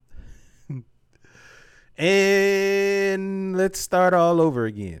And let's start all over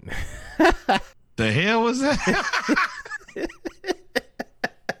again. The hell was that?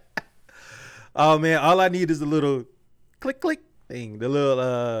 Oh man, all I need is a little click thing. The little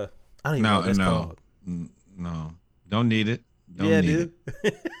I don't even know what that's called. No. Don't need it. Don't need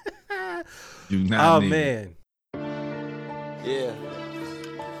it. Do not need man. Yeah.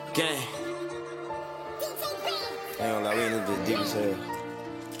 Gang. I ain't gonna lie, we ain't even deep as hell.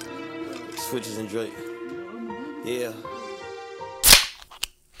 Switches and Drake. Yeah.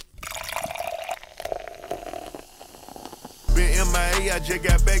 Been MIA, I just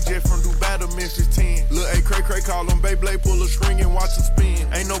got back jet from Dubai to Memphis 10. Lil' A cray call on Beyblade, pull a string and watch him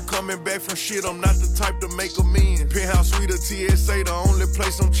spin. Ain't no coming back from shit, I'm not the type to make amends. Penthouse suite of TSA, the only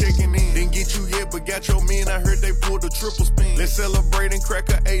place I'm checking in. Didn't get you yet, but got your men, I heard they pulled a triple spin. Let's celebrate and crack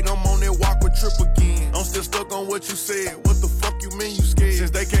a 8, I'm on that walk with trip again. I'm still stuck on what you said, what the fuck you mean you scared?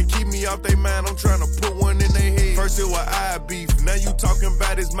 Since they can't keep me off they mind, I'm trying to put one in their head. First it was I beef, now you talking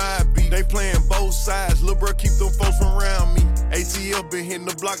about it's my beef. They playing both sides, lil' bro keep them folks from around me. ATL been hitting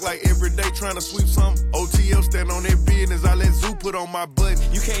the block like every day trying to sweep something. OTL stand on their business, I let Zoo put on my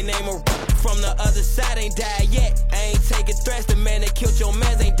button. You can't name a from the other side, ain't died yet. I ain't taking threats, the man that killed your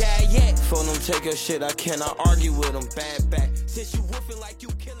man ain't died yet. Phone them, take your shit, I cannot argue with them, bad back. Since you woofing like you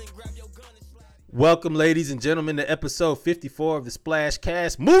killing, grab your gun and slide. Welcome, ladies and gentlemen, to episode 54 of the Splash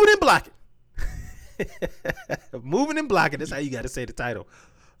Cast, Moving and Blockin. Moving and Blockin, that's how you got to say the title.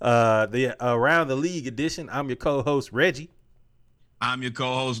 The Around the League edition. I'm your co-host, Reggie. I'm your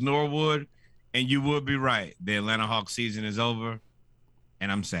co-host, Norwood, and you would be right. The Atlanta Hawks season is over,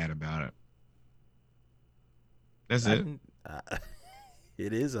 and I'm sad about it. That's it.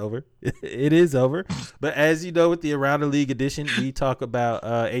 It is over. It is over. But as you know, with the Around the League edition, we talk about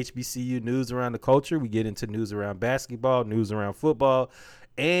HBCU news around the culture. We get into news around basketball, news around football,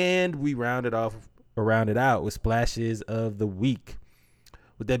 and we round it out with splashes of the week.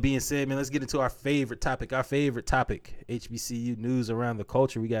 With that being said, man, let's get into our favorite topic, HBCU news around the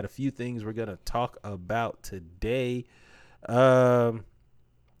culture. We got a few things we're going to talk about today. Let's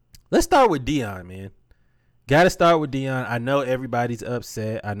start with Deion, man. Got to start with Deion. I know everybody's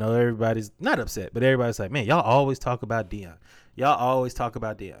upset. I know everybody's not upset, but everybody's like, man, y'all always talk about Deion.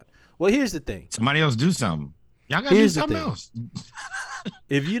 Well, here's the thing. Somebody else do something. Y'all got to do something else.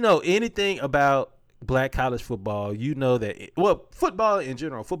 If you know anything about Black college football, you know that football in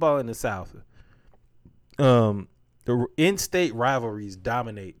general, football in the South, the in-state rivalries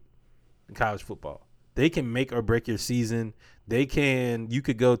dominate in college football. They can make or break your season. You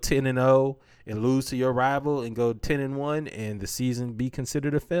could go 10-0 and lose to your rival, and go 10-1, and the season be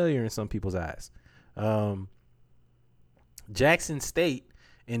considered a failure in some people's eyes. Jackson State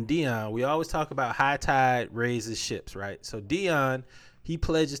and Deion, we always talk about high tide raises ships, right? So Deion, he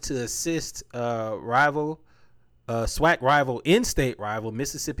pledges to assist SWAC rival, in-state rival,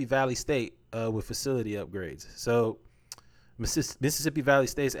 Mississippi Valley State with facility upgrades. So Mississippi Valley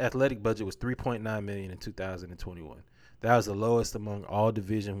State's athletic budget was $3.9 million in 2021. That was the lowest among all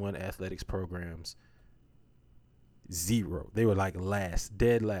Division I athletics programs. Zero. They were like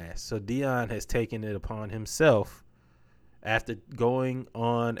dead last. So Deion has taken it upon himself, after going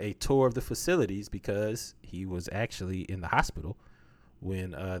on a tour of the facilities, because he was actually in the hospital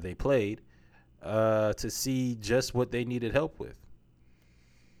when they played, to see just what they needed help with.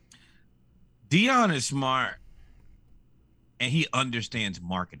 Deion is smart, and he understands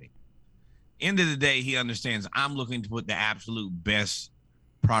marketing. End of the day, he understands I'm looking to put the absolute best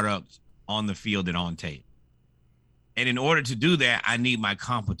product on the field and on tape. And in order to do that, I need my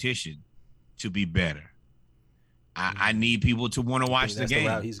competition to be better. I need people to want to watch the game. The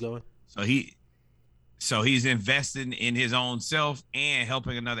route he's going. So he's investing in his own self and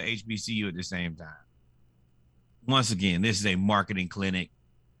helping another HBCU at the same time. Once again, this is a marketing clinic.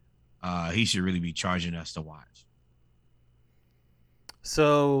 He should really be charging us to watch.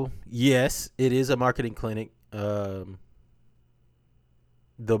 So, yes, it is a marketing clinic. The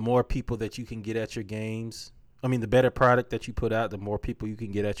more people that you can get at your games, the better product that you put out, the more people you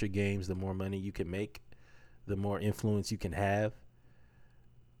can get at your games, the more money you can make, the more influence you can have.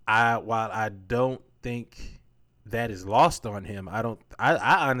 While I don't think that is lost on him, I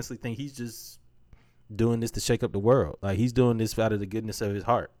honestly think he's just doing this to shake up the world. Like, he's doing this out of the goodness of his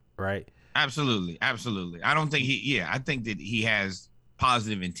heart, right? Absolutely. I don't think I think that he has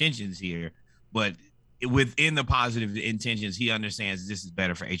positive intentions here, but within the positive intentions, he understands this is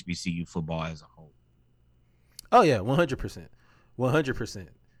better for HBCU football as a whole. Oh yeah, 100%.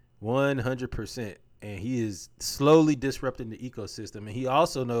 100%. And he is slowly disrupting the ecosystem. And he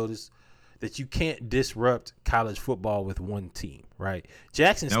also noticed that you can't disrupt college football with one team, right?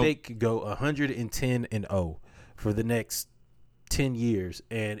 Jackson State could go 110-0 for the next 10 years,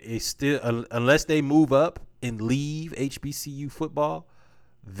 and it's still, unless they move up and leave HBCU football,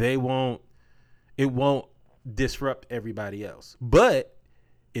 it won't disrupt everybody else. But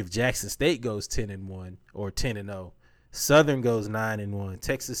if Jackson State goes 10-1 or 10-0, Southern goes 9-1,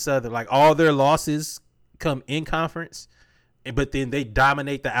 Texas Southern, like all their losses come in conference, but then they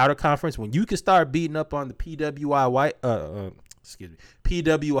dominate the outer conference. When you can start beating up on the PWI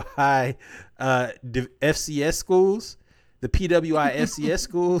FCS schools, the PWI FCS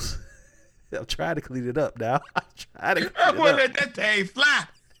schools. I'm trying to clean it up now. Let that thing fly.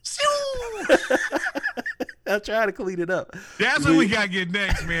 I'm trying to clean it up. That's what we gotta get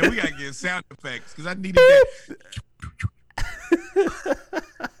next, man. We gotta get sound effects because I needed that.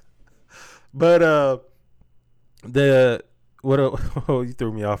 But you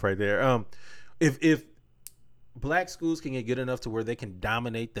threw me off right there. If black schools can get good enough to where they can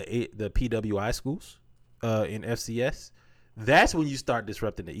dominate the PWI schools in FCS, that's when you start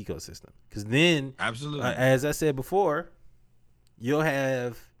disrupting the ecosystem. Because then, absolutely, as I said before, you'll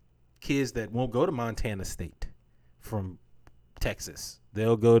have kids that won't go to Montana State from Texas.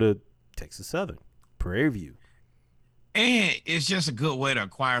 They'll go to Texas Southern, Prairie View. And it's just a good way to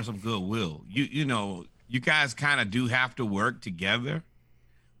acquire some goodwill. You know, you guys kind of do have to work together,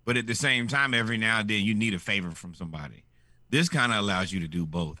 but at the same time, every now and then you need a favor from somebody. This kind of allows you to do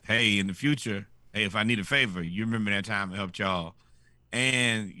both. Hey, in the future, hey, if I need a favor, you remember that time I helped y'all.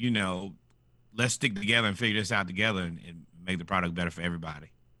 And, you know, let's stick together and figure this out together and make the product better for everybody.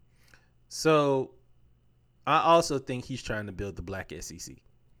 So I also think he's trying to build the black SEC.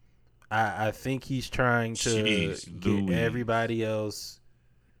 I think he's trying to get everybody else.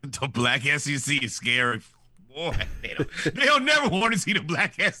 The black SEC is scary. Boy, they'll never want to see the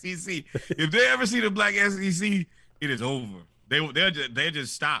black SEC. If they ever see the black SEC, it is over. They'll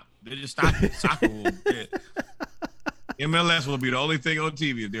just stop. They just stop. Soccer will. MLS will be the only thing on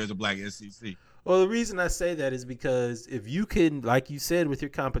TV if there's a black SEC. Well, the reason I say that is because if you can, like you said, with your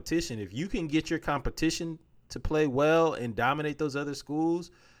competition, if you can get your competition to play well and dominate those other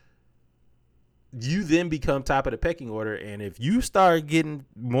schools, you then become top of the pecking order. And if you start getting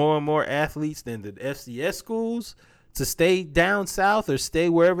more and more athletes than the FCS schools to stay down south or stay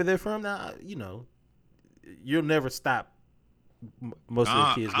wherever they're from, now, you know, you'll never stop most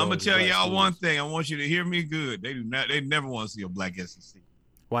of the kids. I'm going to tell y'all schools. One thing. I want you to hear me good. They never want to see a black SEC.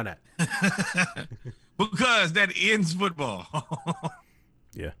 Why not? Because that ends football.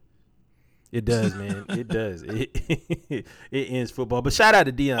 Yeah. It does, man. It does. It ends football. But shout out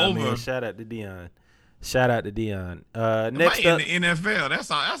to Dion, man. Shout out to Dion. Next up, in the NFL.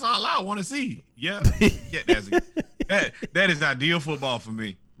 That's all I want to see. Yeah. That is ideal football for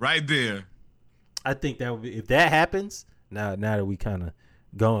me. Right there. I think that would be, if that happens, now that we kind of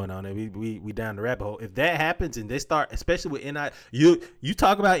going on it, we down the rabbit hole. If that happens and they start, especially with NIL, you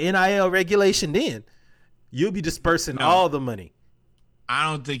talk about NIL regulation, then you'll be dispersing all the money. I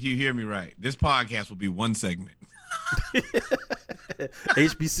don't think you hear me right. This podcast will be one segment.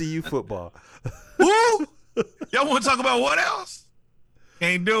 HBCU football. Woo! Y'all want to talk about what else?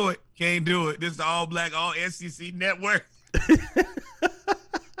 Can't do it. This is the all black, all SEC network.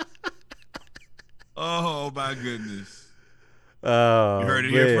 Oh my goodness. You heard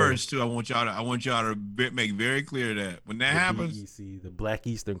it here first too. I want y'all to make very clear that when that happens, the Black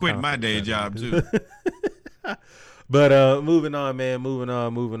Eastern quit my day job too. But moving on, man. Moving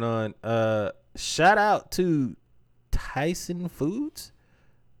on. Shout out to Tyson Foods.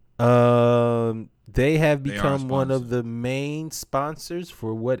 They have become one of the main sponsors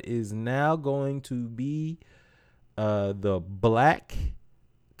for what is now going to be the Black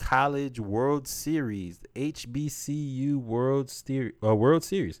College World Series, HBCU World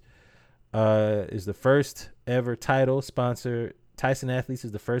Series. Is the first ever title sponsor. Tyson Athletes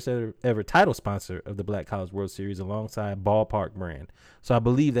is the first ever title sponsor of the Black College World Series alongside Ballpark brand. So I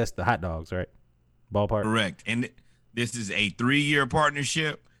believe that's the hot dogs, right? Ballpark. Correct. And this is a 3-year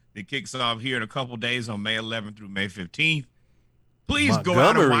partnership that kicks off here in a couple days on May 11th through May 15th. Please go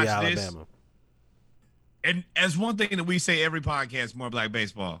out and watch Alabama. This. And as one thing that we say every podcast, More Black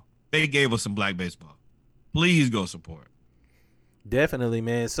Baseball, they gave us some black baseball. Please go support. Definitely,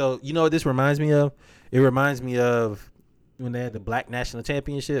 man. So you know what this reminds me of? It reminds me of when they had the Black National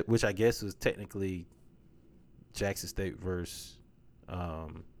Championship, which I guess was technically Jackson State versus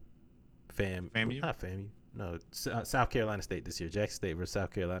FAMU. Not FAMU. No, South Carolina State this year. Jackson State versus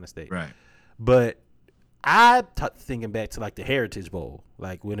South Carolina State. Right. But I'm thinking back to like the Heritage Bowl,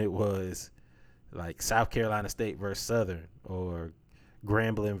 like when it was like South Carolina State versus Southern, or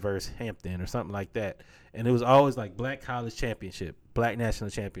Grambling versus Hampton or something like that. And it was always like black college championship, black national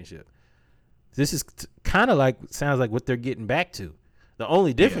championship. This is kind of like, sounds like what they're getting back to. The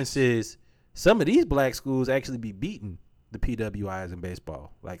only difference is some of these black schools actually be beating the PWIs in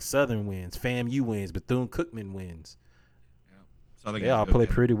baseball. Like Southern wins, FAMU wins, Bethune-Cookman wins. Southern they all play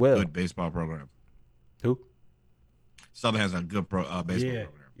pretty well. Good baseball program. Who? Southern has a good baseball program.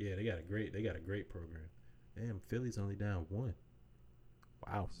 Yeah, they got a great program. Damn, Philly's only down 1.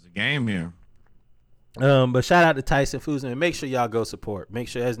 Wow. This is a game here. But shout out to Tyson Foods, and make sure y'all go support. Make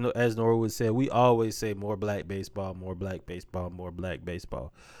sure, as Norwood said, we always say more black baseball, more black baseball, more black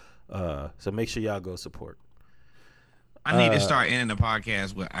baseball. So make sure y'all go support. I need to start ending the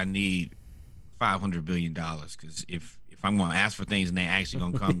podcast with I need $500 billion, because if I'm going to ask for things and they actually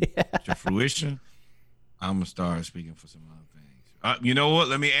going to come to fruition, I'm going to start speaking for some other things. You know what?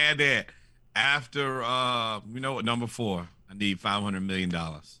 Let me add that. After, number 4, I need $500 million.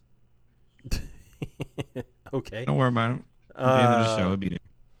 Okay. Don't worry about it. At the end of the show, it'll be there.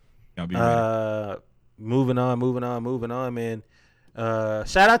 Y'all be ready. Moving on, man.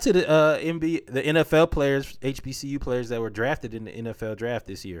 Shout out to the NFL players, HBCU players that were drafted in the NFL draft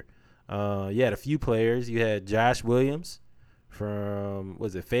this year. You had a few players. You had Josh Williams from,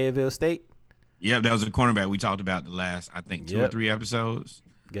 Fayetteville State? Yeah, that was a cornerback we talked about the last, I think, 2 or 3 episodes.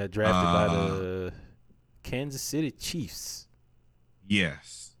 Got drafted by the Kansas City Chiefs.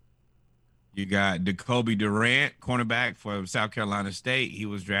 Yes. You got Jacoby Durant, cornerback for South Carolina State. He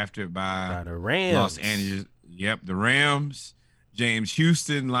was drafted by the Rams. Los Angeles. Yep, the Rams. James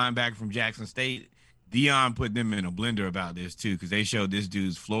Houston, linebacker from Jackson State. Dion put them in a blender about this, too, because they showed this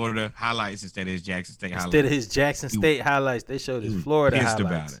dude's Florida highlights instead of his Jackson State highlights. Instead of his Jackson State highlights, they showed his Florida pissed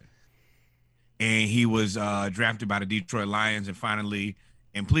highlights. About it. And he was drafted by the Detroit Lions. And finally,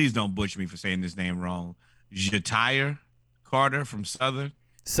 and please don't butcher me for saying this name wrong, Ja'Tyre Carter from Southern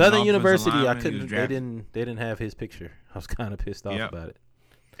University. Lineman. They didn't have his picture. I was kind of pissed off about it.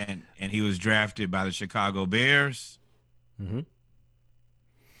 And he was drafted by the Chicago Bears. Mm-hmm.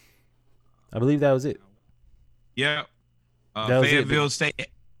 I believe that was it. Yep. Fayetteville State.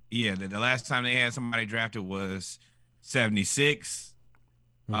 Yeah, the last time they had somebody drafted was 76.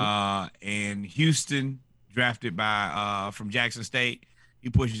 Mm-hmm. And Houston drafted by from Jackson State. He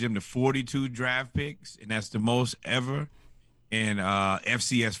pushes him to 42 draft picks, and that's the most ever in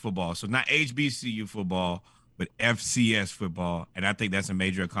FCS football. So not HBCU football, but FCS football. And I think that's a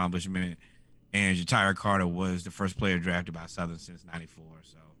major accomplishment. And Ja'Tyre Carter was the first player drafted by Southern since 94.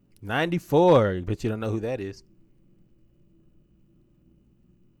 So 94, but you don't know who that is.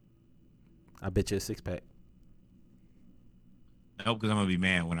 I bet you a 6-pack. Nope, because I'm going to be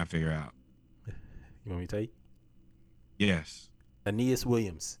mad when I figure out. You want me to tell you? Yes. Aeneas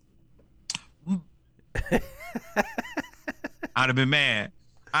Williams. I'd have been mad.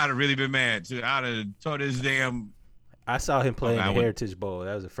 I'd have really been mad, too. I'd have tore this damn... I saw him play in the Heritage Bowl.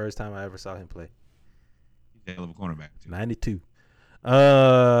 That was the first time I ever saw him play. He's a hell of a cornerback, too. 92.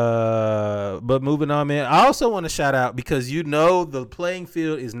 But moving on, man. I also want to shout out, because the playing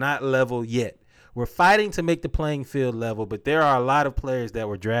field is not level yet. We're fighting to make the playing field level, but there are a lot of players that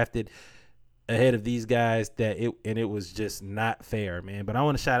were drafted ahead of these guys it was just not fair, man. But I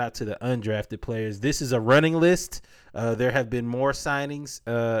want to shout out to the undrafted players. This is a running list. There have been more signings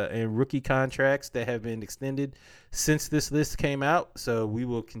and rookie contracts that have been extended since this list came out. So we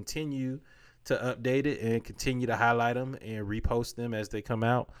will continue to update it and continue to highlight them and repost them as they come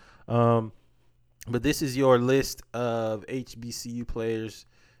out. But this is your list of HBCU players,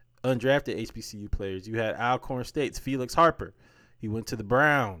 undrafted HBCU players. You had Alcorn State's Felix Harper. He went to the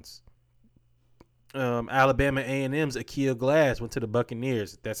Browns. Alabama A&M's Akil Glass went to the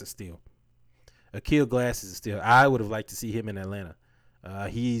Buccaneers. That's a steal. Akil Glass is a steal. I would have liked to see him in Atlanta.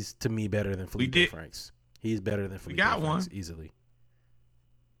 He's, to me, better than Felipe Franks. He's better than Felipe Franks easily.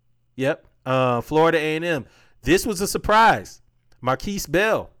 Yep. Florida A&M. This was a surprise. Marquise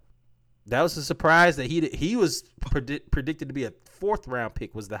Bell. That was a surprise that he was predicted to be a 4th-round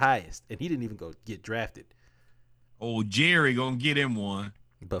pick, was the highest, and he didn't even go get drafted. Oh, Jerry gonna get him one.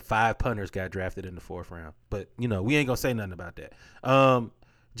 But 5 punters got drafted in the 4th round. But, we ain't going to say nothing about that.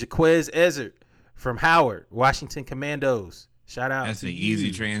 Jaquez Ezzard from Howard, Washington Commandos. Shout out. That's an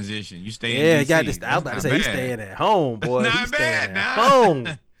easy transition. You stay in DC. Got this. I was about to say he's staying at home, boy. Not he's bad. Staying at home.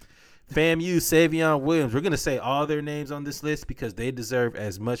 FAMU, Savion Williams. We're going to say all their names on this list because they deserve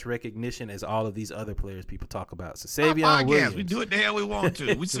as much recognition as all of these other players people talk about. So Savion Williams. We do it the hell we want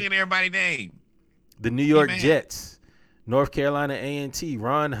to. We seeing everybody's name. The New York Jets. North Carolina A&T,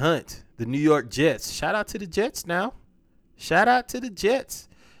 Ron Hunt, the New York Jets. Shout out to the Jets now. Shout out to the Jets.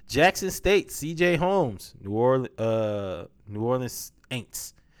 Jackson State, C.J. Holmes, New Orleans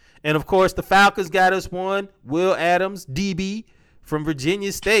Aints. And, of course, the Falcons got us one. Will Adams, DB from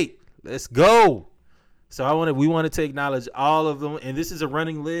Virginia State. Let's go. So we wanted to acknowledge all of them. And this is a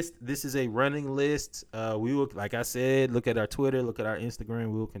running list. We will, like I said, look at our Twitter, look at our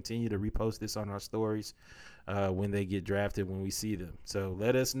Instagram. We will continue to repost this on our stories when they get drafted, when we see them. So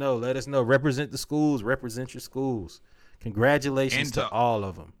let us know. Represent the schools. Represent your schools. Congratulations to all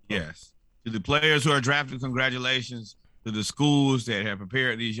of them. Yes. To the players who are drafted, congratulations. To the schools that have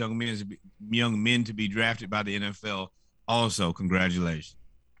prepared these young men to be drafted by the NFL, also congratulations.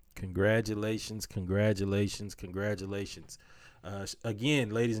 Congratulations. Again,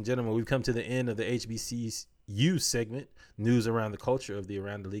 ladies and gentlemen, we've come to the end of the HBCU segment, news around the culture of the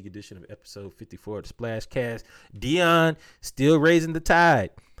Around the League edition of episode 54 of the Splash Cast. Dion still raising the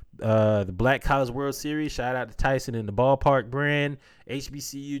tide. The Black College World Series, shout out to Tyson and the Ballpark brand.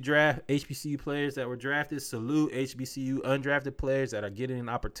 HBCU players that were drafted, salute. HBCU undrafted players that are getting an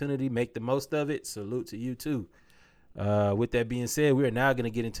opportunity, make the most of it, salute to you too. With that being said, we are now going to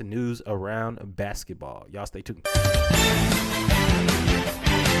get into news around basketball. Y'all stay tuned.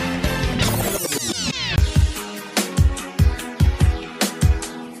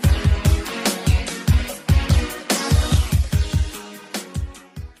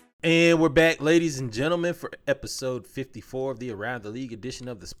 And we're back, ladies and gentlemen, for episode 54 of the Around the League edition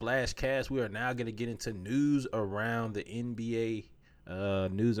of the Splash Cast. We are now going to get into news around the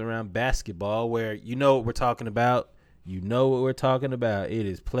NBA, news around basketball, where you know what we're talking about. It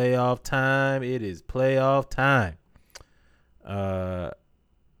is playoff time.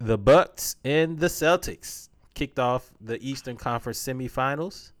 The Bucks and the Celtics kicked off the Eastern Conference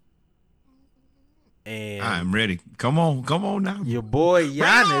semifinals. And I'm ready. Come on now. Your boy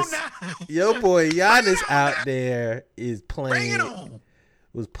Giannis out there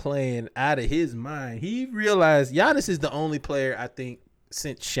was playing out of his mind. He realized Giannis is the only player, I think,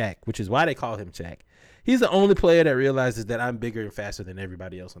 since Shaq, which is why they call him Shaq. He's the only player that realizes that I'm bigger and faster than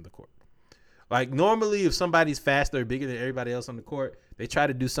everybody else on the court. Like, normally, if somebody's faster or bigger than everybody else on the court, they try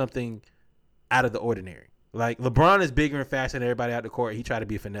to do something out of the ordinary. Like, LeBron is bigger and faster than everybody out the court. He tried to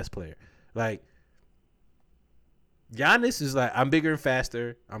be a finesse player. Like, Giannis is like, I'm bigger and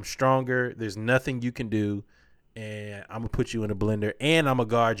faster. I'm stronger. There's nothing you can do. And I'm going to put you in a blender. And I'm going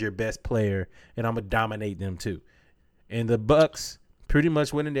to guard your best player. And I'm going to dominate them too. And the Bucks pretty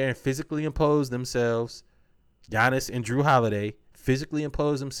much went in there and physically imposed themselves. Giannis and Drew Holiday physically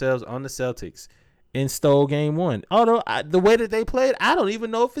imposed themselves on the Celtics and stole game one. Although the way that they played, I don't even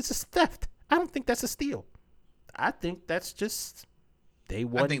know if it's a theft. I don't think that's a steal. I think that's just... I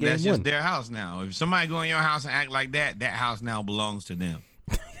think that's just their house now. If somebody go in your house and act like that, that house now belongs to them.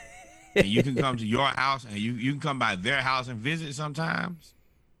 And you can come to your house and you can come by their house and visit sometimes,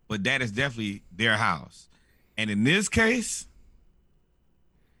 but that is definitely their house. And in this case,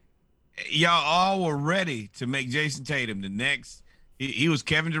 y'all all were ready to make Jason Tatum the next. He was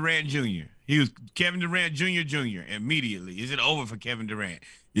Kevin Durant Jr. He was Kevin Durant Jr. immediately. Is it over for Kevin Durant?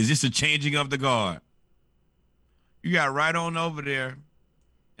 Is this a changing of the guard? You got right on over there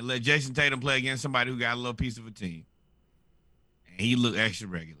and let Jason Tatum play against somebody who got a little piece of a team. And he looked extra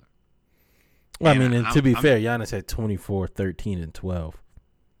regular. Well, to be fair, Giannis had 24, 13, and 12.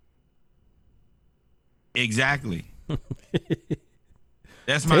 Exactly.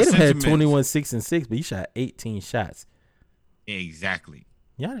 That's my Tatum sentiment. had 21, 6, and 6, but he shot 18 shots. Exactly.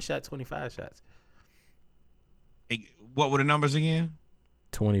 Giannis shot 25 shots. What were the numbers again?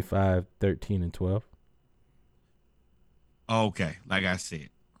 25, 13, and 12. Okay, like I said.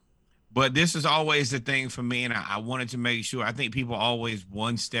 But this is always the thing for me, and I wanted to make sure. I think people are always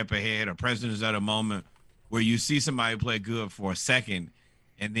one step ahead or presidents at a moment where you see somebody play good for a second,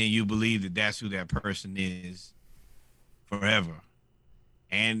 and then you believe that that's who that person is forever.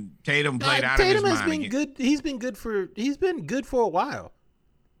 And Tatum played out of his mind. Tatum has been good. He's been good for a while.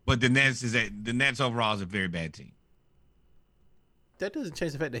 But the Nets overall is a very bad team. That doesn't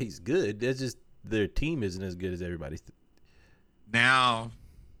change the fact that he's good. That's just their team isn't as good as everybody's. Now,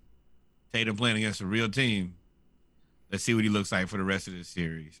 Tatum playing against a real team. Let's see what he looks like for the rest of this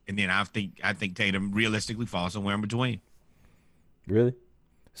series. And then I think Tatum realistically falls somewhere in between. Really?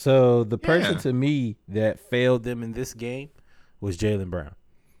 So the person to me that failed them in this game was Jaylen Brown.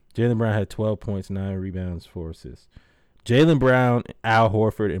 Jaylen Brown had 12 points, 9 rebounds, 4 assists. Jaylen Brown, Al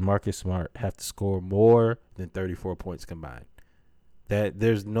Horford, and Marcus Smart have to score more than 34 points combined. That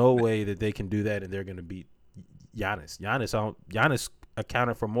there's no way that they can do that and they're going to beat Giannis. Giannis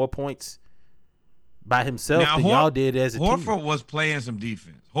accounted for more points by himself than y'all did as a team. Horford was playing some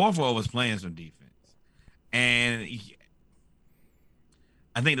defense. And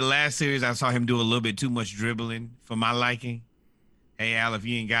I think the last series I saw him do a little bit too much dribbling for my liking. hey, Al, if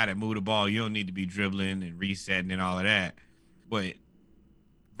you ain't got it, move the ball. You don't need to be dribbling and resetting and all of that. But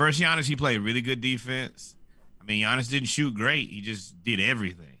versus Giannis, he played really good defense. I mean, Giannis didn't shoot great. He just did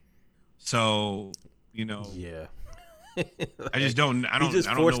everything. So, Yeah. I just don't. I don't. He just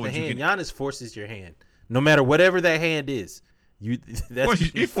I don't forced know the what you hand. can. Giannis forces your hand, no matter whatever that hand is.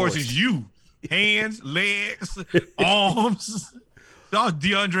 It forces you. Hands, legs, arms. Dog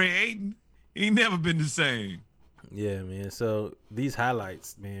DeAndre Ayton. He ain't never been the same. Yeah, man. So these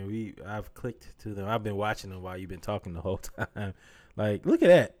highlights, man, I've clicked to them. I've been watching them while you've been talking the whole time. Like, look at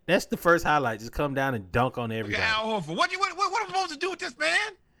that. That's the first highlight. Just come down and dunk on everybody. Al Horford. What am I supposed to do with this, man?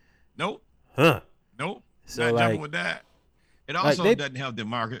 Nope. Huh. Nope. So, Not like, jumping with that. It also doesn't help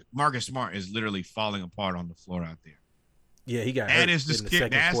that Marcus Smart is literally falling apart on the floor out there. Yeah, he got hurt That in is the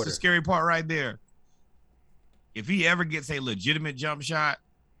second that's quarter. the scary part right there. If he ever gets a legitimate jump shot,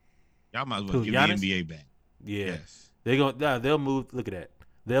 y'all might as well give Giannis? the NBA back. Yeah. Yes. They'll move. Look at that.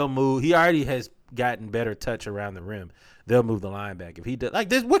 They'll move. He already has gotten better touch around the rim. They'll move the line back. If he does, like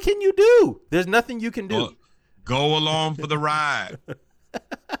this, what can you do? There's nothing you can do. Go along for the ride.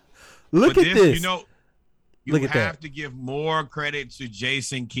 Look at this. You Look at have that. to give more credit to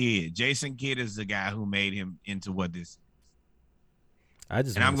Jason Kidd. Jason Kidd is the guy who made him into what this is.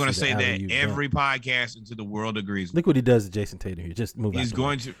 And I'm going to say that every podcast into the world agrees. Look what he does to Jason Tatum here. Just move. He's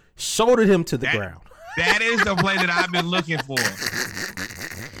going to shouldered him to the ground. That is the play that I've been looking for.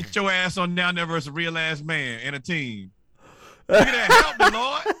 Get your ass on down there versus a real ass man and a team. Look at that. Help me,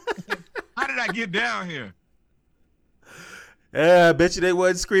 Lord. How did I get down here? I bet you they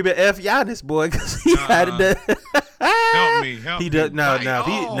wasn't screaming F Giannis, boy, because he had it. Help me. He does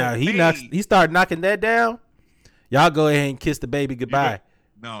he started knocking that down. Y'all go ahead and kiss the baby goodbye.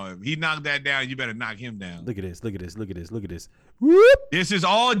 No, if he knocked that down, you better knock him down. Look at this. Look at this. Look at this. Look at this. Whoop. This is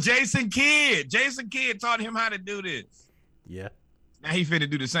all Jason Kidd. Jason Kidd taught him how to do this. Yeah. Now he finna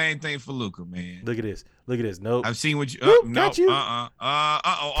do the same thing for Luka, man. Look at this. Look at this. Nope. I've seen what you. Got you.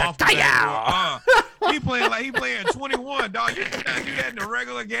 Off the back. He playing like he playing 21, dog. You cannot do that in a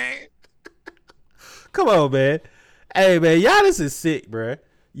regular game. Come on, man. Hey, man, Giannis is sick, bro.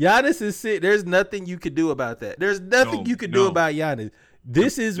 Giannis is sick. There's nothing you could do about that. There's nothing you could do about Giannis.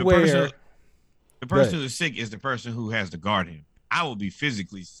 This is the where the person who's sick is the person who has to guard him. I will be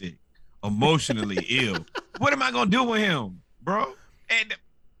physically sick, emotionally ill. What am I gonna do with him, bro? And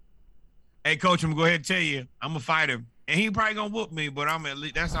hey, coach, I'm gonna go ahead and tell you, I'm gonna fight him, and he probably gonna whoop me, but I'm at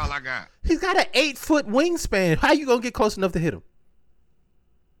least that's all I got. he's got an 8-foot wingspan. How you gonna get close enough to hit him?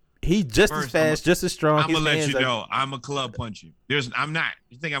 He's just as fast, just as strong. I'm gonna let you know. I'm a club puncher. I'm not.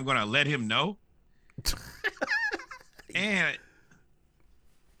 You think I'm gonna let him know? And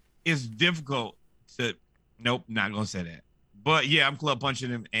it's difficult to. Nope, not gonna say that. But yeah, I'm club punching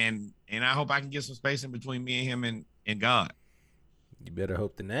him, and I hope I can get some space in between me and him and God. You better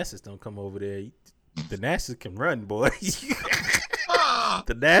hope the Nassus don't come over there. The Nassus can run, boy.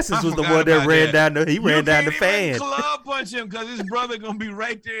 The Nassus was the one that ran down the. He ran down the fan. Club punch him because his brother gonna be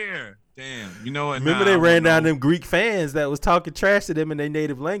right there. Damn, you know what? Remember they ran down them Greek fans that was talking trash to them in their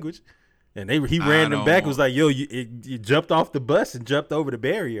native language, and he ran them back. Was like, yo, you jumped off the bus and jumped over the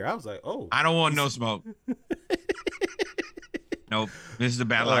barrier. I was like, oh, I don't want no smoke. Nope, this is a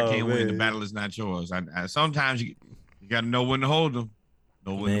battle I can't win. The battle is not yours. I sometimes you got to know when to hold them,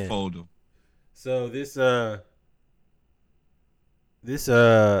 know when to fold them. So this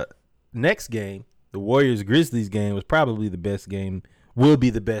next game, the Warriors Grizzlies game, was probably the best game. Will be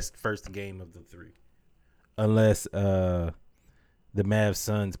the best first game of the three, unless the Mavs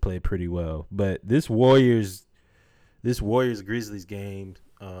Suns play pretty well. But this Warriors Grizzlies game,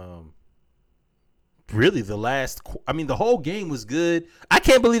 really the whole game was good. I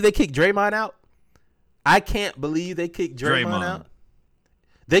can't believe they kicked Draymond out. I can't believe they kicked Draymond out.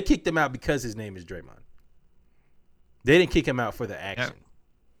 They kicked him out because his name is Draymond. They didn't kick him out for the action. Yep.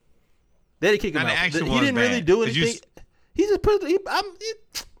 They didn't kick him out. He didn't really do anything.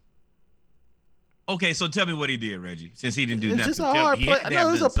 Okay, so tell me what he did, Reggie. Since he didn't do It's nothing, just a hard play. No,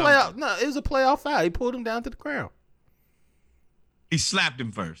 it was a playoff. Something. No, it was a playoff foul. He pulled him down to the ground. He slapped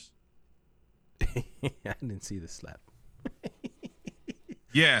him first. I didn't see the slap.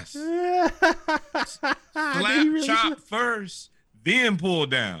 Yes. Slap chop first, then pull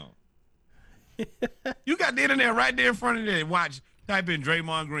down. You got the internet right there in front of you. Watch, type in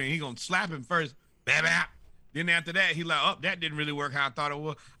Draymond Green. He gonna slap him first. Bam, bam. Then after that, he like, oh, that didn't really work how I thought it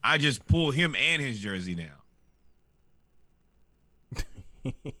would. I just pulled him and his jersey down.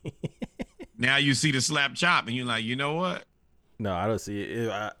 Now you see the slap chop, and you're like, you know what? No, I don't see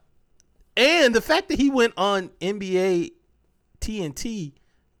it. And the fact that he went on NBA TNT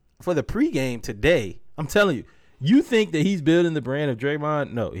for the pregame today, I'm telling you, You think that he's building the brand of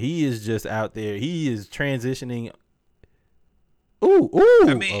Draymond? No, he is just out there. He is transitioning. Ooh.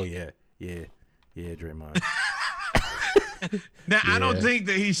 I mean, oh yeah, Draymond. Now, Yeah. I don't think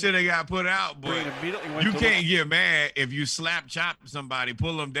that he should have got put out, but you can't get mad if you slap chop somebody,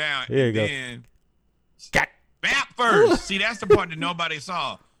 pull them down, Here and you go. then Got bap first. See, that's the part that nobody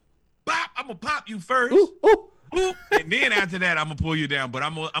saw. Bop, I'm gonna pop you first. ooh. Boop, and then after that, I'm gonna pull you down. But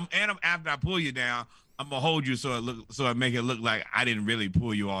after I pull you down, I'm gonna hold you so it make it look like I didn't really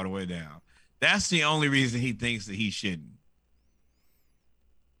pull you all the way down. That's the only reason he thinks that he shouldn't.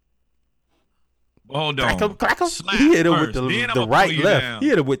 Hold on. Clack him. Slap He hit him first, with then the I'ma right pull you left. down. He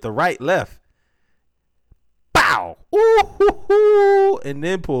hit him with the right left. Bow. Ooh, and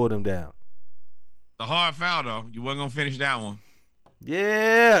then pulled him down. The hard foul though. You wasn't gonna finish that one.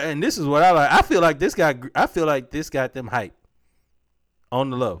 Yeah, and this is what I like. I feel like this got them hype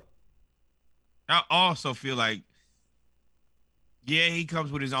on the low. I also feel like, yeah, he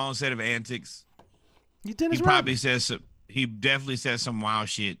comes with his own set of antics. He definitely says some wild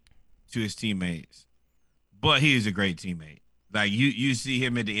shit to his teammates, but he is a great teammate. Like you see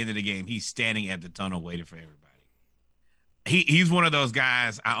him at the end of the game, he's standing at the tunnel waiting for everybody. He's one of those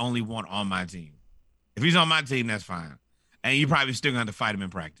guys I only want on my team. If he's on my team, that's fine. And you probably still gonna have to fight him in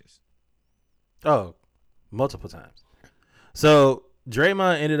practice. Oh, multiple times. So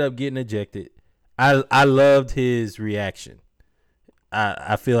Draymond ended up getting ejected. I loved his reaction.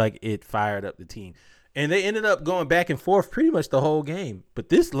 I feel like it fired up the team. And they ended up going back and forth pretty much the whole game. But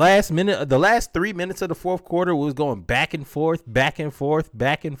this the last 3 minutes of the fourth quarter was going back and forth, back and forth,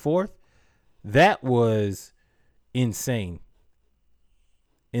 back and forth. That was insane.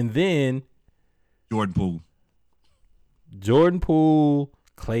 And then Jordan Poole,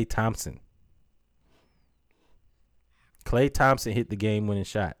 Klay Thompson. Klay Thompson hit the game-winning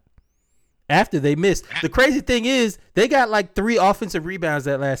shot. After they missed. The crazy thing is, they got like 3 offensive rebounds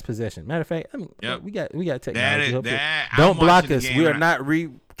that last possession. Matter of fact, I mean, we got technology. Don't block us. We are not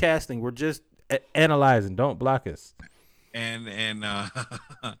recasting. We're just analyzing. Don't block us. And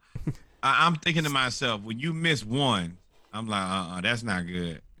I'm thinking to myself, when you miss one, I'm like, that's not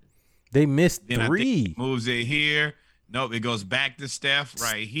good. They missed Then 3. I think moves it here. Nope, it goes back to Steph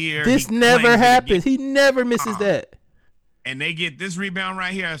right here. This He never claims it happens. again. He never misses that. And they get this rebound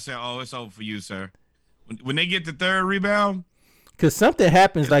right here. I said, oh, it's over for you, sir. When they get the third rebound. Because something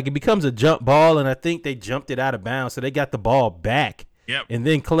happens, like it becomes a jump ball, and I think they jumped it out of bounds, so they got the ball back. Yep. And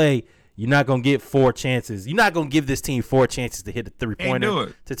then Klay, you're not going to get 4 chances. You're not going to give this team 4 chances to hit a three-pointer. Can't do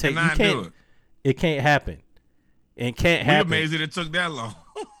it. To take, Cannot you can't, do it. It can't happen. It can't We're happen. amazed that it took that long.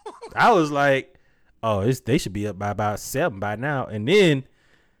 I was like, oh, they should be up by about 7 by now. And then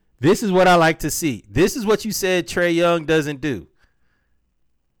this is what I like to see. This is what you said Trae Young doesn't do.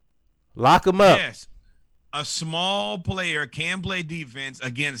 Lock him up. Yes. A small player can play defense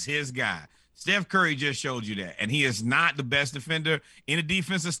against his guy. Steph Curry just showed you that. And he is not the best defender in a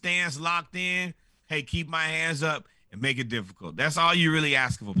defensive stance, locked in. Hey, keep my hands up and make it difficult. That's all you really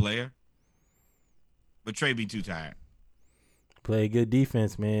ask of a player. But Trae be too tired. Play good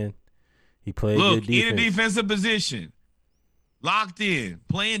defense, man. He played Look, good defense. in a defensive position, locked in,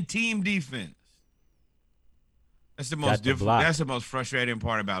 playing team defense. That's the most difficult. That's the most frustrating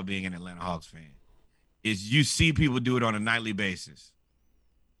part about being an Atlanta Hawks fan. Is you see people do it on a nightly basis,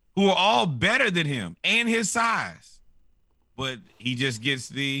 who are all better than him and his size, but he just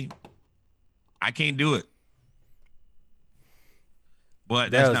gets I can't do it. But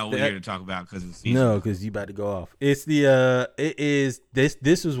that's not what we're here to talk about because it's season. No, because you about to go off. It's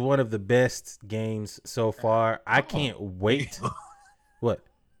this was one of the best games so far. I can't wait. What?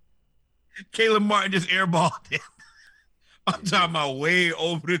 Caleb Martin just airballed it. I'm talking about way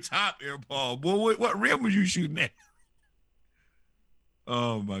over the top airball. Boy, what rim was you shooting at?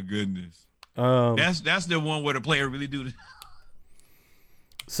 Oh my goodness. That's the one where the player really do this.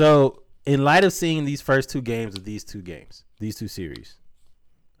 So, in light of seeing these first 2 games of these 2 series,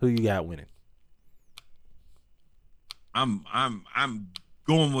 who you got winning? I'm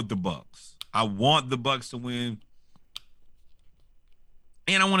going with the Bucks. I want the Bucks to win,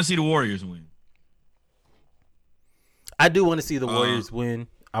 and I want to see the Warriors win. I do want to see the Warriors win.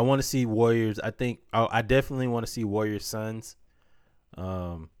 I want to see Warriors. I definitely want to see Warriors Suns.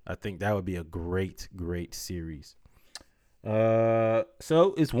 I think that would be a great series. So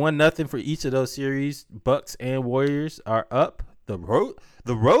it's 1-0 for each of those series. Bucks and Warriors are up. The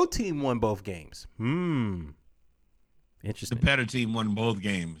road team won both games. Interesting. The better team won both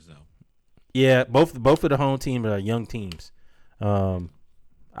games, though. Yeah, both of the home teams are young teams.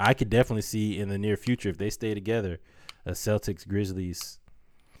 I could definitely see in the near future, if they stay together, a Celtics Grizzlies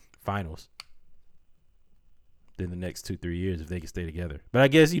finals. than the next 2-3 years if they can stay together. But I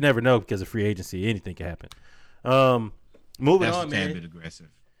guess you never know because of free agency. Anything can happen. Moving That's on, a tad man, bit aggressive.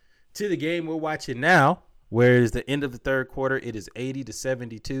 to the game we're watching now, where it is the end of the third quarter. It is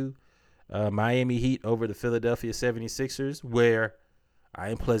 80-72. Miami Heat over the Philadelphia 76ers, where I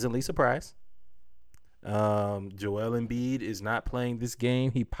am pleasantly surprised. Joel Embiid is not playing this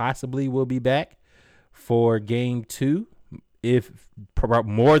game. He possibly will be back for game 2, if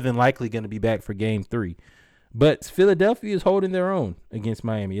more than likely going to be back for game 3. But Philadelphia is holding their own against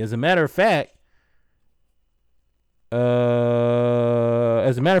Miami. As a matter of fact,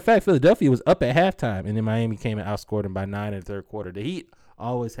 Philadelphia was up at halftime, and then Miami came and outscored them by 9 in the third quarter. The Heat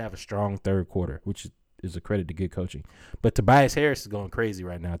always have a strong third quarter, which is a credit to good coaching. But Tobias Harris is going crazy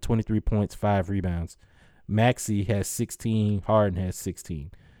right now. 23 points, 5 rebounds. Maxey has 16. Harden has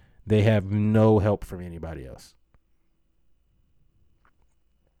 16. They have no help from anybody else.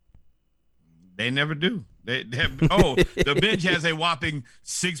 They never do. The bench has a whopping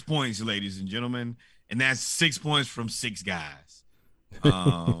 6 points, ladies and gentlemen, and that's 6 points from 6 guys.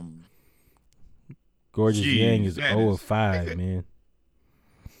 Gorgeous Yang is 0 of 5, man.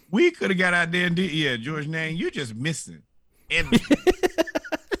 We could have got out there and did, George Nang, you're just missing everything.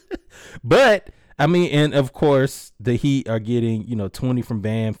 But I mean, and of course, the Heat are getting 20 from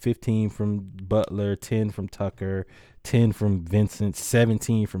Bam, 15 from Butler, 10 from Tucker, 10 from Vincent,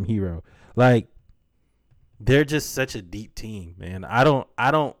 17 from Hero. Like, they're just such a deep team, man. I think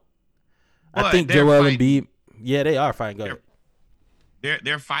Joel Embiid. Yeah, they are fighting. Go ahead.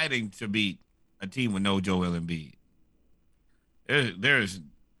 They're fighting to beat a team with no Joel Embiid. That's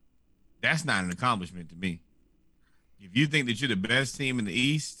not an accomplishment to me. If you think that you're the best team in the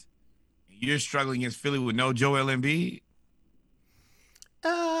East, and you're struggling against Philly with no Joel Embiid,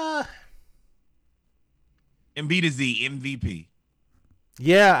 Embiid is the MVP.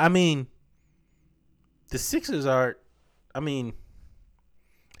 Yeah, I mean, the Sixers are. I mean,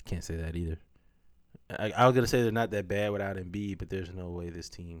 I can't say that either. I was gonna say they're not that bad without Embiid, but there's no way this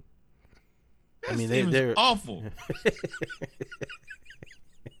team. They're awful.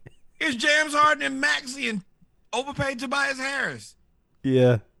 It's James Harden and Maxey and overpaid Tobias Harris.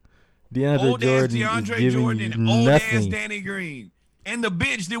 Yeah, Old ass DeAndre Jordan and old nothing. ass Danny Green, and the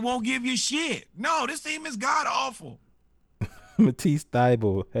bench that won't give you shit. No, this team is god awful. Matisse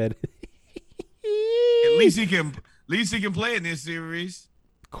Thybulle had. At least he can play in this series.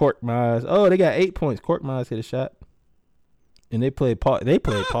 Court Miles. Oh, they got 8 points. Court Miles hit a shot, and they played Paul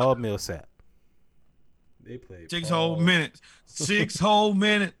Millsap. They played 6 whole minutes. 6 whole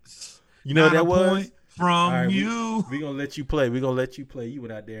minutes. You know what that was? From right, you. We're going to let you play. You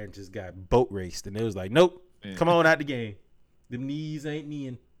went out there and just got boat raced. And it was like, nope, come on out the game. Them knees ain't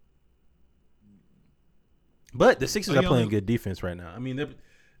kneeing. But the Sixers are playing good defense right now. I mean,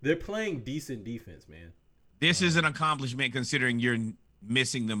 they're playing decent defense, man. This is an accomplishment considering you're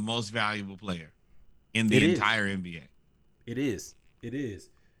missing the most valuable player in the entire NBA. It is.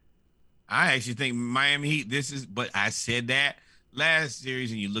 I actually think Miami Heat, but I said that last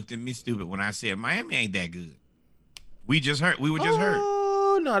series and you looked at me stupid when I said Miami ain't that good. We were just hurt.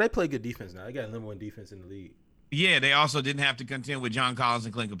 Oh, no, they play good defense now. They got number 1 defense in the league. Yeah, they also didn't have to contend with John Collins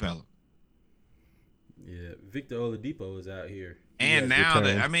and Clint Capella. Yeah, Victor Oladipo is out here. And now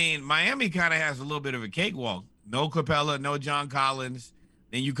Miami kind of has a little bit of a cakewalk. No Capella, no John Collins.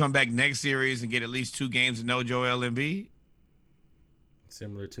 Then you come back next series and get at least 2 games and no Joel Embiid.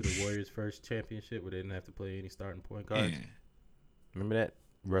 Similar to the Warriors' first championship where they didn't have to play any starting point guards. Yeah. Remember that?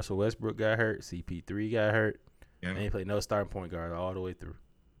 Russell Westbrook got hurt. CP3 got hurt. Yeah. They played no starting point guard all the way through.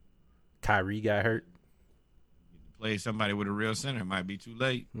 Kyrie got hurt. Play somebody with a real center. It might be too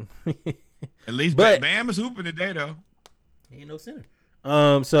late. At least Bam is hooping today, though. He ain't no center.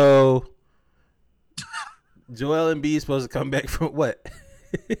 So Joel Embiid is supposed to come back from what?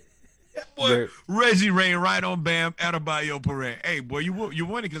 Boy, Reggie ran right on Bam Adebayo Perez. Hey, boy, you won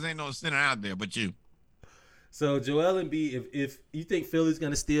it because ain't no center out there but you. So Joel Embiid, if you think Philly's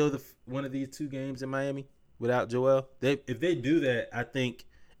going to steal one of these 2 games in Miami without Joel, if they do that, I think,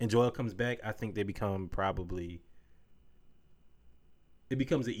 and Joel comes back, I think they become it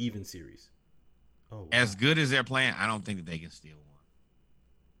becomes an even series. Oh, wow. As good as they're playing, I don't think that they can steal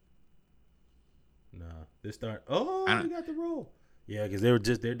one. Nah, they start. Oh, they got the roll. Yeah, because they were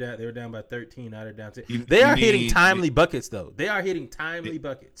down by 13. Now they're down to. They are hitting timely buckets though. They are hitting timely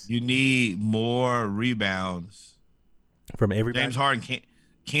buckets. You need more rebounds from everybody. James Harden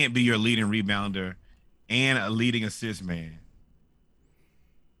can't be your leading rebounder and a leading assist man.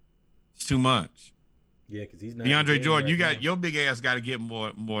 It's too much. Yeah, because he's not. DeAndre Jordan, your big ass got to get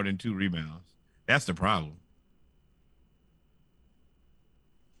more than 2 rebounds. That's the problem.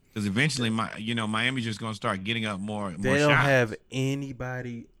 Because eventually, Miami's just gonna start getting up more. They don't shots. have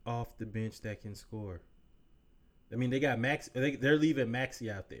anybody off the bench that can score. I mean, they got Max. They're leaving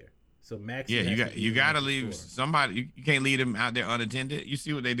Maxey out there. So Maxey. Yeah, you got to leave somebody. You can't leave them out there unattended. You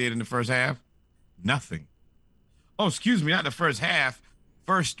see what they did in the first half? Nothing. Oh, excuse me, not the first half.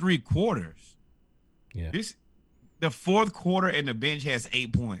 First 3 quarters. Yeah. The fourth quarter and the bench has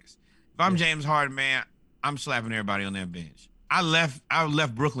 8 points. If I'm James Harden, man, I'm slapping everybody on that bench. I left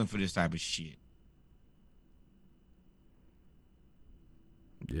Brooklyn for this type of shit.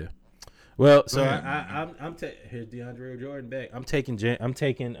 Yeah. Well, so I'm here's DeAndre Jordan back. I'm taking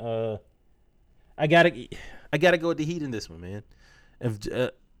I gotta go with the Heat in this one, man.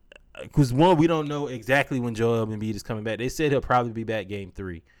 Because one, we don't know exactly when Joel Embiid is coming back. They said he'll probably be back game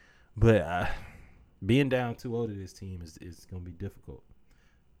 3, but being down 2-0 to this team is gonna be difficult.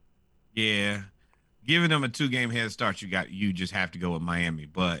 Yeah, giving them a 2-game head start, you just have to go with Miami,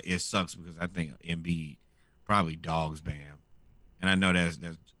 but it sucks because I think Embiid probably dogs Bam, and I know that's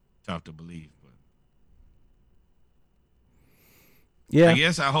tough to believe, but yeah, I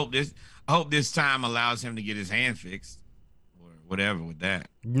guess I hope this time allows him to get his hand fixed or whatever with that.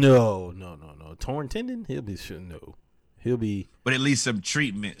 No. Torn tendon, he'll be, but at least some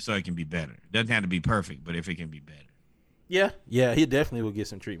treatment so it can be better. It doesn't have to be perfect, but if it can be better. Yeah, he definitely will get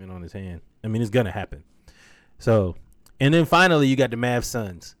some treatment on his hand. I mean, it's gonna happen. So, and then finally, you got the Mavs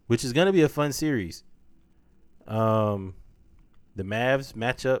Suns, which is gonna be a fun series. The Mavs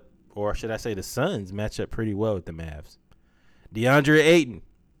match up, or should I say, the Suns match up pretty well with the Mavs. DeAndre Ayton,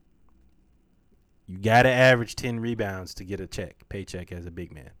 you gotta average 10 rebounds to get a paycheck as a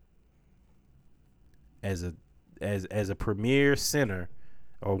big man. As a premier center,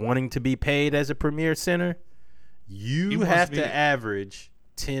 or wanting to be paid as a premier center, you have to average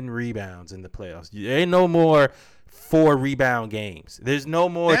 10 rebounds in the playoffs. There ain't no more 4 rebound games. There's no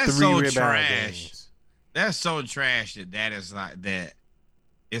more 3 rebound games. That's so trash that is like that.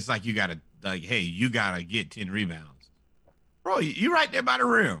 It's like you gotta you gotta get 10 rebounds, bro. You right there by the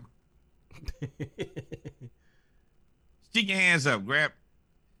rim. Stick your hands up, grab.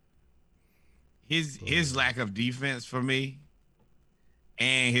 His lack of defense for me,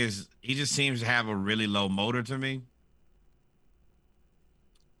 and he just seems to have a really low motor to me.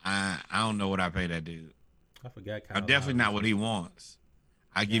 I don't know what I pay that dude. I forgot. I'm definitely not what he wants.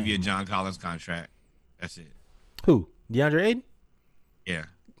 I give you a John Collins contract. That's it. Who? DeAndre Ayton? Yeah.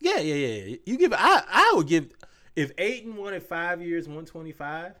 Yeah. You give. I would give, if Ayton wanted 5 years,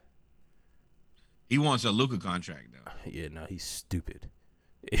 125. He wants a Luka contract though. Yeah, no, he's stupid.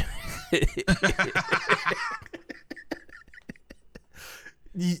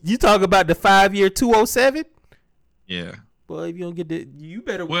 You talk about the 5-year 207? Yeah. Well, if you don't get the, you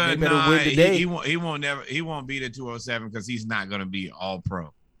better. Well, win today. He won't be the 207 because he's not going to be all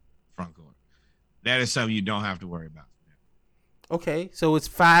pro front court. That is something you don't have to worry about. Okay, so it's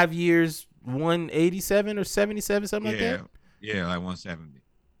 5 years, 187 or 77, something like that. Yeah, like 170.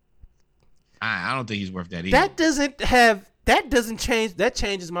 I don't think he's worth that either. That doesn't change. That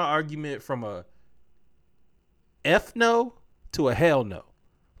changes my argument from a F no to a hell no.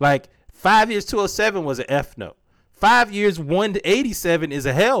 Like 5 years 207 was an F no. 5 years 187 is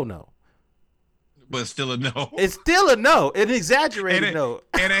a hell no. But still a no. It's still a no. An exaggerated no.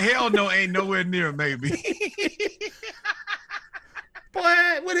 And a hell no ain't nowhere near maybe. Boy,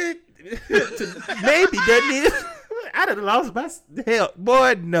 what it maybe doesn't it? I done lost my hell.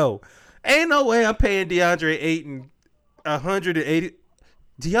 Boy, no. Ain't no way I'm paying DeAndre Ayton 180.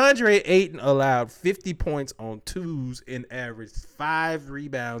 DeAndre Ayton allowed 50 points on twos and averaged 5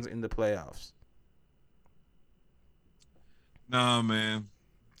 rebounds in the playoffs. No, man.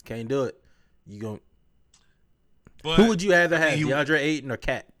 Can't do it. Who would you rather have, DeAndre Ayton or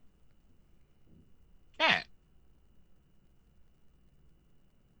Cat? Cat.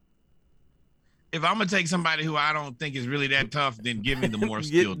 If I'm gonna take somebody who I don't think is really that tough, then give me the more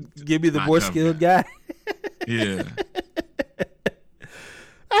skilled. Give me the more skilled guy. Yeah.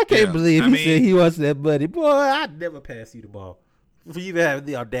 I can't believe he said he wants that buddy. Boy, I'd never pass you the ball. For you to have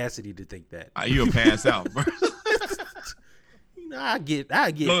the audacity to think that. You'll pass out, bro. I get.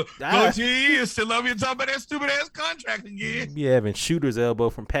 Coach E is still love you talking about that stupid ass contract again. You having shooter's elbow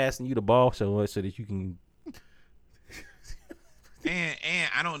from passing you the ball so much so that you can. And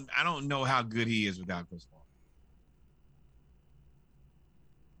I don't know how good he is without Chris Paul.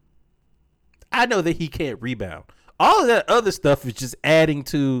 I know that he can't rebound. All of that other stuff is just adding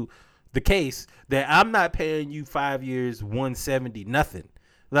to the case that I'm not paying you 5 years, 170, nothing.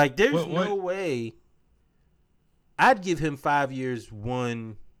 Like, there's no way I'd give him 5 years,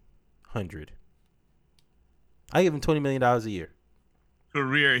 100. I give him $20 million a year.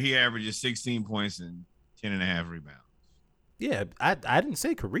 career, he averages 16 points and 10.5 rebounds. Yeah, I didn't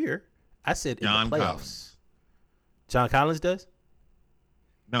say career. I said in John the playoffs. Collins. John Collins does?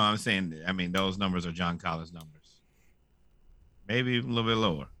 No, I'm saying, those numbers are John Collins numbers. Maybe a little bit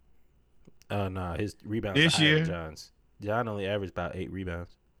lower. Oh, no, his rebounds This are higher year? than John's. John only averaged about 8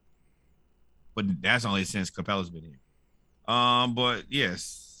 rebounds. But that's only since Capella's been here. But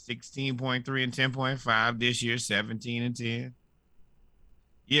yes, 16.3 and 10.5 this year, 17 and 10.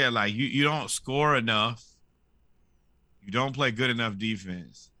 Yeah, like you don't score enough. You don't play good enough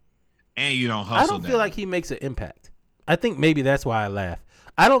defense. And you don't hustle. I don't feel like he makes an impact. I think maybe that's why I laugh.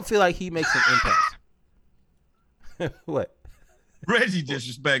 I don't feel like he makes an impact. What? Reggie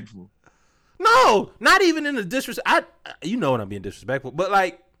disrespectful. No, not even in the disrespect. You know when I'm being disrespectful, but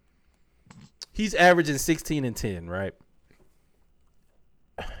like he's averaging 16 and 10, right?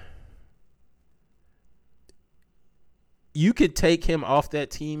 You could take him off that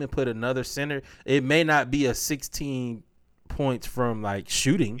team and put another center. It may not be a 16 points from like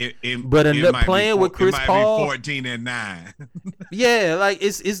shooting, but playing with Chris Paul, be 14 and 9. Yeah, like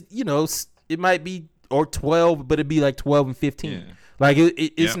it's it might be or 12, but it'd be like 12 and 15. Yeah. Like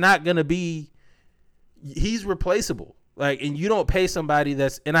it's not gonna be. He's replaceable. Like, and you don't pay somebody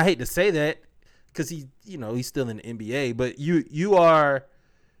that's, and I hate to say that because he's still in the NBA, but you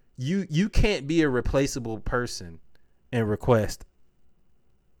can't be a replaceable person and request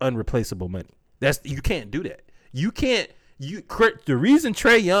unreplaceable money. You can't do that. You can't. The reason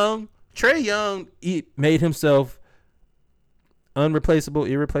Trae Young made himself unreplaceable,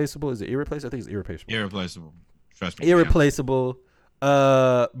 irreplaceable. Is it irreplaceable? I think it's irreplaceable. Irreplaceable. Trust me. Irreplaceable.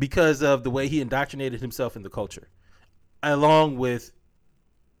 Because of the way he indoctrinated himself in the culture, along with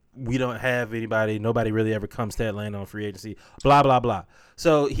we don't have nobody really ever comes to Atlanta on free agency, blah blah blah.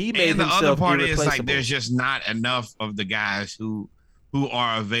 So he made himself irreplaceable. And the other part is like there's just not enough of the guys who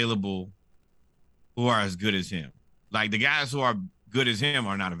are available, who are as good as him. Like the guys who are good as him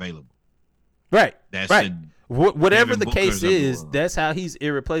are not available. Right. That's right. Whatever the case is, that's how he's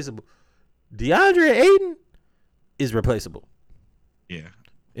irreplaceable. DeAndre Ayton is replaceable. Yeah.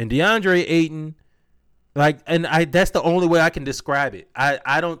 And DeAndre Ayton, that's the only way I can describe it.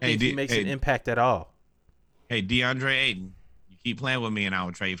 I don't think he makes an impact at all. Hey, DeAndre Ayton, you keep playing with me and I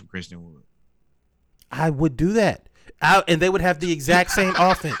will trade for Christian Wood. I would do that. And they would have the exact same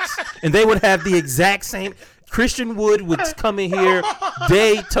offense. And they would have the exact same. Christian Wood would come in here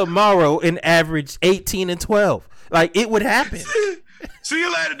tomorrow and average 18 and 12. Like, it would happen. See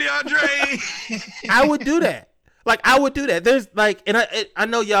you later, DeAndre. I would do that. Like, I would do that. There's like, and I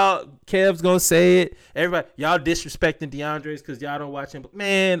know y'all, Kev's gonna say it. Everybody, y'all disrespecting DeAndre's because y'all don't watch him. But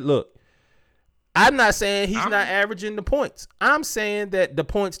man, look, I'm not saying he's not averaging the points. I'm saying that the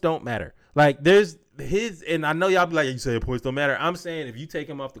points don't matter. Like, there's and I know y'all be like, you say points don't matter. I'm saying if you take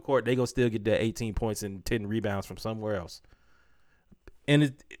him off the court, they gonna still get that 18 points and 10 rebounds from somewhere else.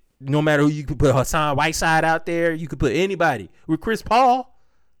 And no matter who you could put, Hassan Whiteside out there, you could put anybody with Chris Paul,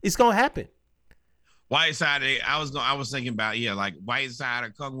 it's gonna happen. Whiteside, I was thinking about like Whiteside or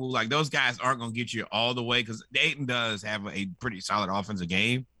Kungwu, like those guys aren't gonna get you all the way because Ayton does have a pretty solid offensive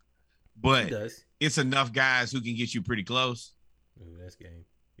game, but it's enough guys who can get you pretty close. Ooh, that's game.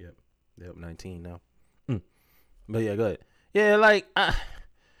 Yep, they're up 19 now. But yeah, go ahead. Yeah, like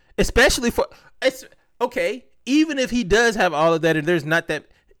especially for it's okay. Even if he does have all of that, and there's not that,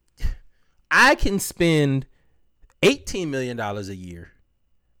 I can spend $18 million a year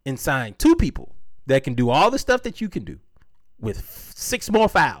and sign 2 people that can do all the stuff that you can do with 6 more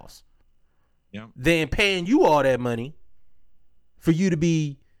fouls. Yeah. Than paying you all that money for you to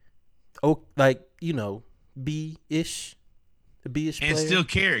be, B-ish, the B-ish player. And still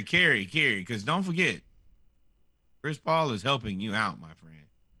carry. Because don't forget, Chris Paul is helping you out, my friend.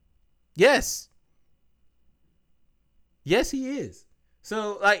 Yes. Yes, he is.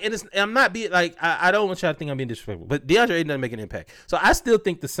 So, like, and I'm not being, like, I don't want y'all to think I'm being disrespectful, but DeAndre Ayton doesn't make an impact. So, I still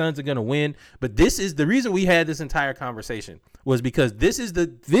think the Suns are going to win, but this is the reason we had this entire conversation was because this is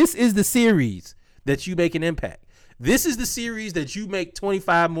the series that you make an impact. This is the series that you make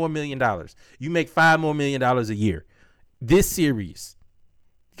 $25 more million. You make $5 more million a year. This series.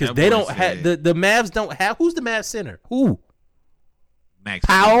 Because they don't have, the Mavs don't have, who's the Mavs center? Who? Max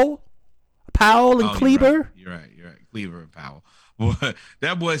Powell and Kleber? You're right. Kleber and Powell. Boy,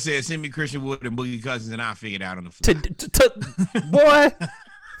 that boy said, send me Christian Wood and Boogie Cousins, and I'll figure it out on the fly. Boy.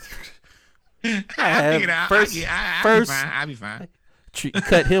 I'll figure it out. I'll be fine.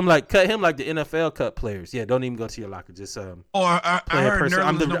 Cut him like the NFL cut players. Yeah, don't even go to your locker. Just I heard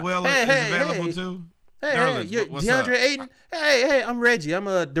Nerlens Noel is available too. Hey, DeAndre Ayton. Hey, I'm Reggie. I'm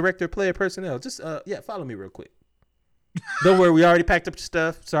a director of player personnel. Just follow me real quick. Don't worry, we already packed up your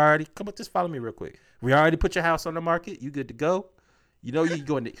stuff. Sorry, come on, just follow me real quick. We already put your house on the market. You good to go? You know you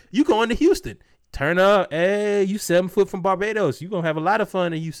going to Houston. Turn up. Hey, you 7 foot from Barbados. You gonna have a lot of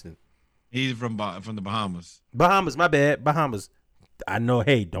fun in Houston. He's from the Bahamas. Bahamas, my bad. Bahamas. I know.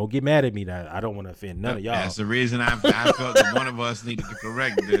 Hey, don't get mad at me. Now I don't want to offend none of y'all. That's the reason I felt that one of us needed to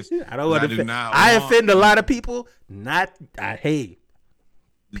correct this. I don't want to offend. I offend a lot of people. Hey.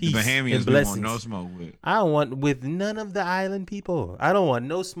 Peace the Bahamians and blessings. We want no smoke with. I don't want with none of the island people. I don't want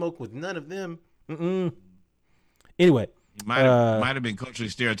no smoke with none of them. Anyway. You might have been culturally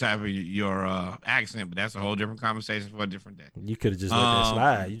stereotyping your accent, but that's a whole different conversation for a different day. You could have just let that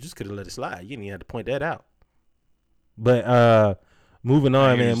slide. You just could have let it slide. You didn't even have to point that out. But moving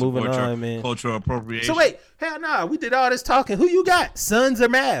on, man. Cultural appropriation. So wait, hell no. We did all this talking. Who you got? Suns or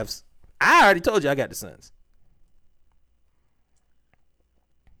Mavs? I already told you I got the Suns.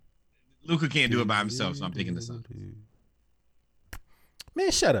 Luka can't do it by himself, so I'm picking the Suns.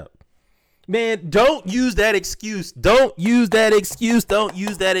 Man, shut up. Man, don't use that excuse. Don't use that excuse.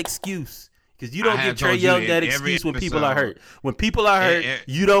 Because you don't give Trae Young that excuse when people are hurt. When people are hurt,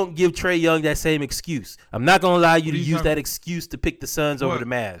 you don't give Trae Young that same excuse. I'm not going to allow you to use that excuse to pick the Suns over the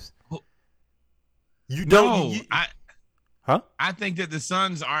Mavs. You don't. I think that the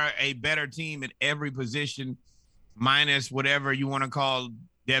Suns are a better team at every position, minus whatever you want to call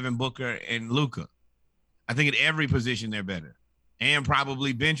Devin Booker and Luka. I think at every position they're better, and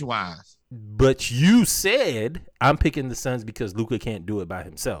probably bench-wise. But you said I'm picking the Suns because Luka can't do it by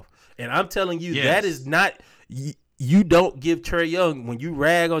himself. And I'm telling you, that is not – you don't give Trae Young – when you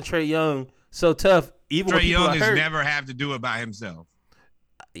rag on Trae Young so tough, even when people are hurt. Trae Young has never have to do it by himself.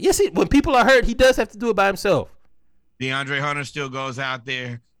 Yes, when people are hurt, he does have to do it by himself. DeAndre Hunter still goes out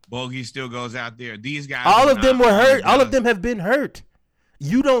there. Bogey still goes out there. These guys – all of them were hurt. All of them have been hurt.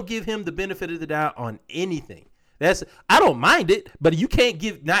 You don't give him the benefit of the doubt on anything. I don't mind it, but you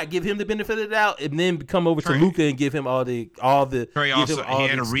can't not give him the benefit of the doubt and then come over to Luka and give him all the. Trae also he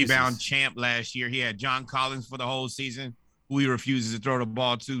had a rebound champ last year. He had John Collins for the whole season, who he refuses to throw the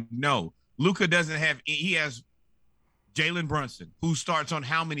ball to. No, Luka doesn't have. He has Jalen Brunson, who starts on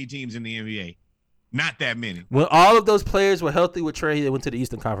how many teams in the NBA? Not that many. When all of those players were healthy with Trae, they went to the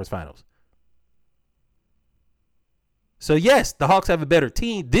Eastern Conference Finals. So yes, the Hawks have a better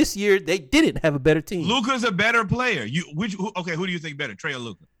team. This year, they didn't have a better team. Luka's a better player. Who do you think better, Trae or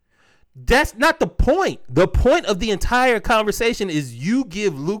Luka? That's not the point. The point of the entire conversation is you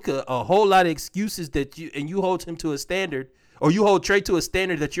give Luka a whole lot of excuses and you hold him to a standard, or you hold Trae to a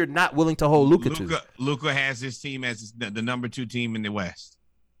standard that you're not willing to hold Luka to. Luka has his team as the number 2 team in the West.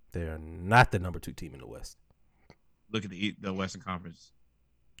 They are not the number 2 team in the West. Look at the Western Conference.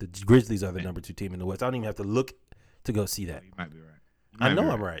 The Grizzlies are the number 2 team in the West. I don't even have to look to go see that. You might be right. I know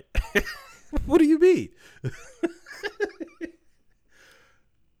I'm right. What do you mean?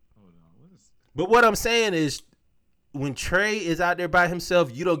 But what I'm saying is, when Trae is out there by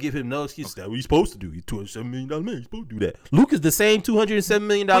himself, you don't give him no excuse. That's what he's supposed to do. He's $207 million man. He's supposed to do that. Luka's the same $207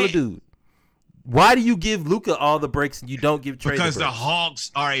 million dude. Why do you give Luka all the breaks and you don't give Trae because the breaks? The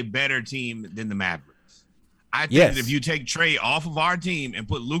Hawks are a better team than the Mavericks. I think that if you take Trae off of our team and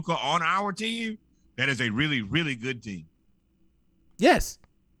put Luka on our team, that is a really, really good team. Yes.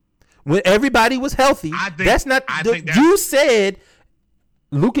 When everybody was healthy, you said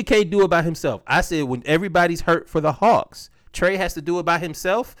Luka can't do it by himself. I said when everybody's hurt for the Hawks, Trae has to do it by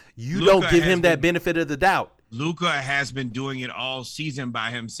himself. You don't give him that benefit of the doubt. Luka has been doing it all season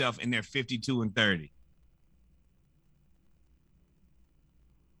by himself, and they're 52-30.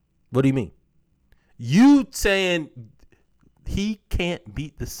 What do you mean? You saying he can't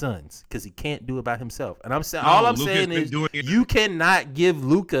beat the Suns because he can't do it by himself. And I'm saying all I'm saying is you cannot give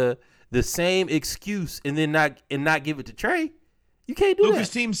Luka the same excuse and then not give it to Trae. You can't do that. Luka's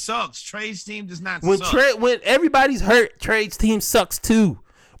team sucks. Trae's team does not suck. When everybody's hurt, Trae's team sucks too.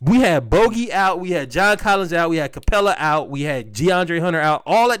 We had Bogey out, we had John Collins out, we had Capella out, we had DeAndre Hunter out,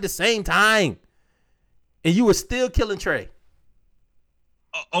 all at the same time. And you were still killing Trae.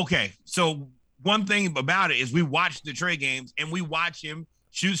 Okay, so one thing about it is we watch the Trae games and we watch him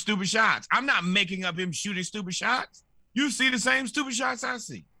shoot stupid shots. I'm not making up him shooting stupid shots. You see the same stupid shots I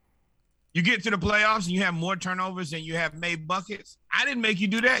see. You get to the playoffs and you have more turnovers than you have made buckets. I didn't make you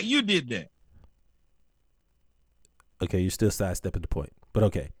do that. You did that. Okay, you're still sidestepping the point, but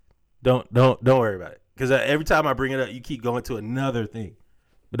okay, don't worry about it because every time I bring it up, you keep going to another thing.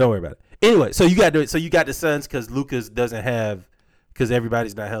 But don't worry about it. Anyway, so you got the Suns because Lucas doesn't have. Because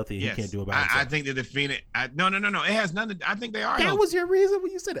everybody's not healthy, he can't do it by himself. I think that the Phoenix. No. It has nothing. I think they are. That healthy. was your reason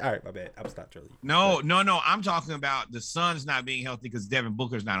when you said it. All right, my bad. I'm stop trolling. No. I'm talking about the Suns not being healthy because Devin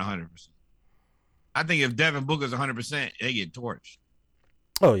Booker's not 100%. I think if Devin Booker's 100%, they get torched.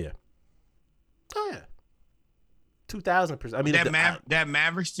 Oh yeah. 2,000%. I mean, that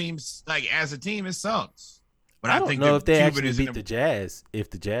Mavericks team, like as a team, it sucks. But I don't know if they Cuban actually beat the Jazz. If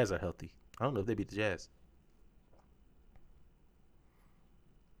the Jazz are healthy, I don't know if they beat the Jazz.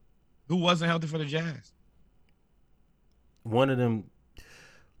 Who wasn't healthy for the Jazz? One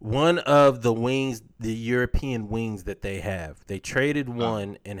of the wings, the European wings that they have. They traded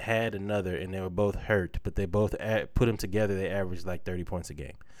one and had another, and they were both hurt. But they both put them together. They averaged like 30 points a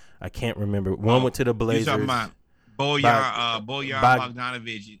game. I can't remember. One went to the Blazers. You're talking about Bojan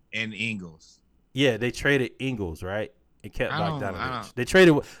Bogdanovic and Ingles. Yeah, they traded Ingles, right? It kept Bogdanovic. They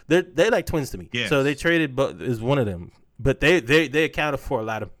traded. They like twins to me. Yes. So they traded, but is one of them. But they accounted for a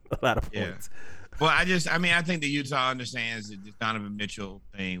lot of points. Yeah. Well, I think that Utah understands the Donovan Mitchell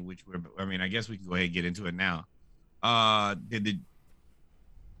thing, which I guess we can go ahead and get into it now.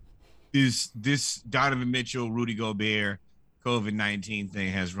 This Donovan Mitchell, Rudy Gobert, COVID-19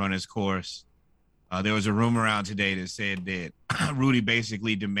 thing has run its course. There was a rumor out today that said that Rudy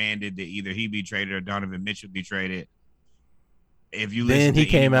basically demanded that either he be traded or Donovan Mitchell be traded. If you listen, then he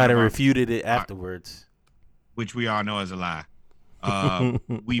came out and refuted it afterwards, which we all know is a lie.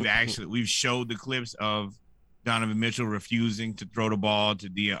 We've showed the clips of Donovan Mitchell refusing to throw the ball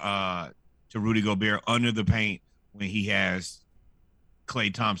to Rudy Gobert under the paint when he has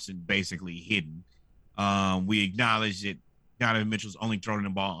Klay Thompson basically hidden. We acknowledge that Donovan Mitchell's only thrown the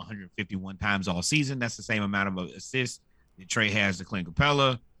ball 151 times all season. That's the same amount of assists that Trey has to Clint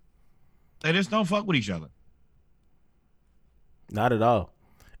Capella. They just don't fuck with each other. Not at all.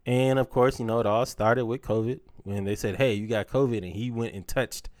 And, of course, it all started with COVID when they said, hey, you got COVID, and he went and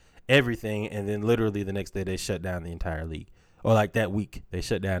touched everything, and then literally the next day they shut down the entire league. Or like that week, they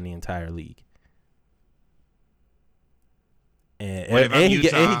shut down the entire league. And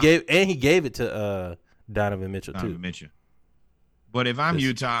he gave it to Donovan Mitchell, too. But if I'm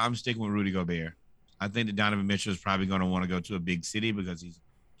Utah, I'm sticking with Rudy Gobert. I think that Donovan Mitchell is probably going to want to go to a big city because he's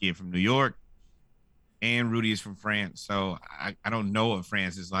a kid from New York. And Rudy is from France. So I don't know what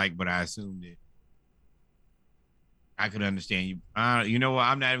France is like, but I assume that I could understand you. You know what?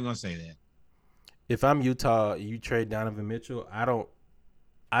 I'm not even going to say that. If I'm Utah, you trade Donovan Mitchell, I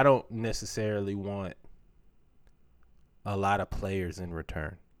don't necessarily want a lot of players in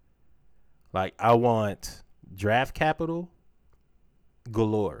return. Like, I want draft capital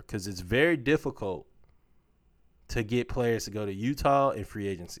galore because it's very difficult to get players to go to Utah in free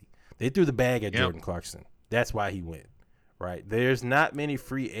agency. They threw the bag at Jordan Clarkson. That's why he went, right? There's not many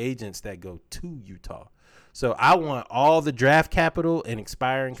free agents that go to Utah. So I want all the draft capital and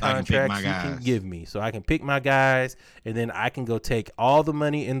expiring contracts you can give me so I can pick my guys, and then I can go take all the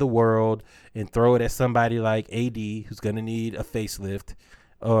money in the world and throw it at somebody like AD who's going to need a facelift,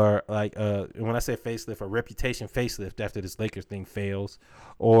 or like when I say facelift, a reputation facelift after this Lakers thing fails,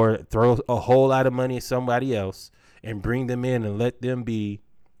 or throw a whole lot of money at somebody else and bring them in and let them be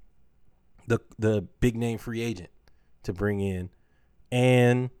the big name free agent to bring in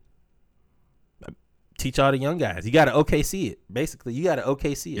and teach all the young guys. You got to OKC it. Basically, you got to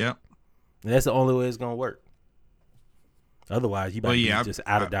OKC it. Yep. And that's the only way it's going to work. Otherwise, you might be just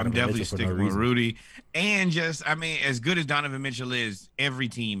out of Donovan Mitchell. I'm definitely sticking with Rudy. And as good as Donovan Mitchell is, every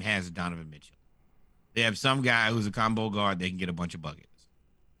team has a Donovan Mitchell. They have some guy who's a combo guard. They can get a bunch of buckets.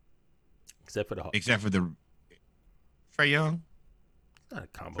 Except for the Trae Young. Not a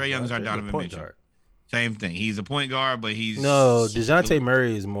combo. Trae Young's our Donovan Mitchell. Guard. Same thing. He's a point guard, but he's DeJounte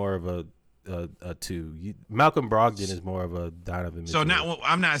Murray is more of a two. Malcolm Brogdon is more of a Donovan Mitchell. So now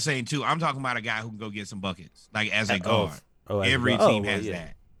I'm not saying two. I'm talking about a guy who can go get some buckets, like as a guard. Every team has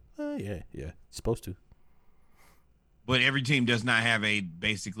that. Yeah. Supposed to. But every team does not have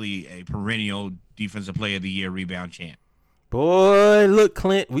basically a perennial defensive player of the year rebound champ. Boy, look,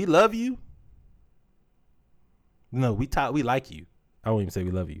 Clint, we love you. No, we like you. I won't even say we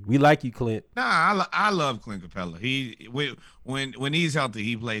love you. We like you, Clint. Nah, I love Clint Capella. When he's healthy,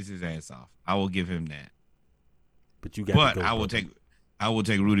 he plays his ass off. I will give him that. But I will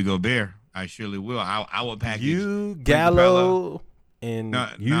take Rudy Gobert. I surely will. I will package you, Gallo, and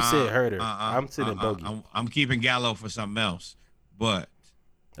you said Herter. I'm sitting Bogey. I'm keeping Gallo for something else. But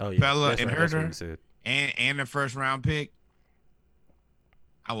Capella and Herter and the first round pick,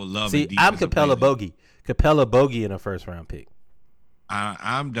 I would love. See, I'm Capella Bogey. Capella Bogey in a first round pick.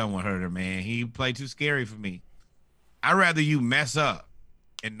 I'm done with Herter, man. He played too scary for me. I'd rather you mess up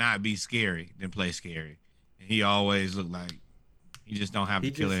and not be scary than play scary. And he always looked like he just don't have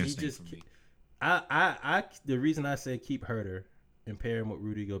the killer instinct for me. The reason I say keep Herter and pair him with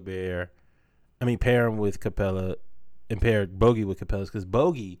Rudy Gobert, pair him with Capella and pair Bogey with Capella is because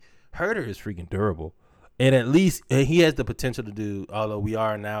Bogey Herter is freaking durable. And at least he has the potential to do, although we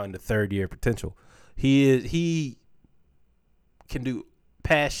are now in the third year potential, he can do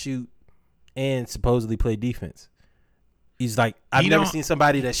pass, shoot, and supposedly play defense. He's like, I've never seen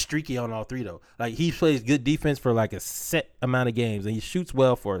somebody that's streaky on all three, though. Like, he plays good defense for like a set amount of games, and he shoots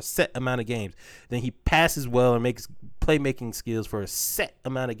well for a set amount of games. Then he passes well and makes playmaking skills for a set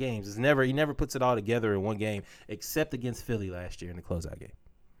amount of games. He never puts it all together in one game, except against Philly last year in the closeout game.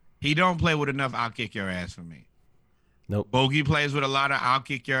 He don't play with enough I'll kick your ass for me. Nope. Bogey plays with a lot of I'll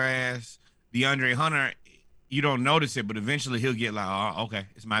kick your ass. DeAndre Hunter, you don't notice it, but eventually he'll get like, oh, okay,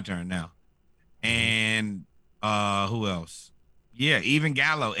 it's my turn now. And who else? Yeah, even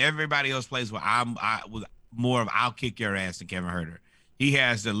Gallo. Everybody else plays with with more of I'll kick your ass than Kevin Herter. He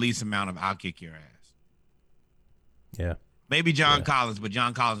has the least amount of I'll kick your ass. Yeah. Maybe John Collins, but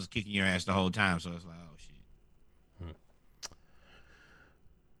John Collins is kicking your ass the whole time, so it's like, oh shit.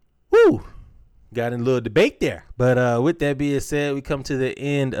 Woo! Got in a little debate there. But with that being said, we come to the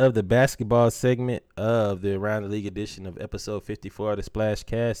end of the basketball segment of the Around the League edition of episode 54 of the Splash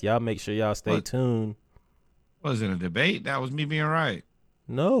Cast. Y'all make sure y'all stay tuned. Wasn't a debate. That was me being right.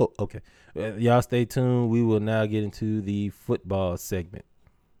 No. Okay. Y'all stay tuned. We will now get into the football segment.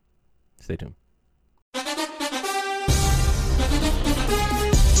 Stay tuned.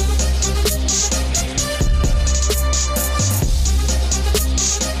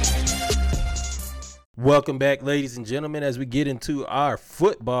 Welcome back, ladies and gentlemen, as we get into our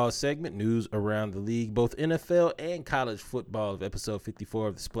football segment, news around the league, both NFL and college football of episode 54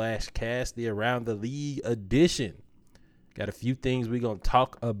 of the Splash Cast, the Around the League edition. Got a few things we're going to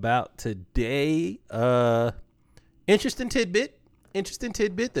talk about today. Interesting tidbit. The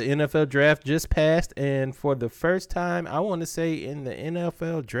NFL draft just passed, and for the first time, I want to say in the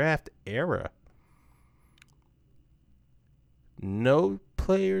NFL draft era, no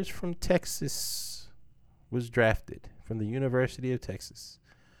players from Texas was drafted from the University of Texas.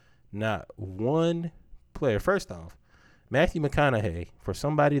 Not one player. First off, Matthew McConaughey, for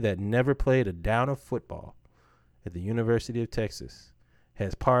somebody that never played a down of football at the University of Texas,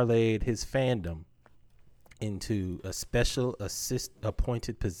 has parlayed his fandom into a special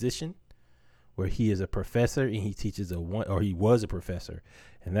appointed position where he is a professor and he teaches he was a professor,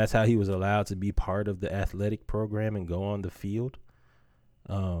 and that's how he was allowed to be part of the athletic program and go on the field.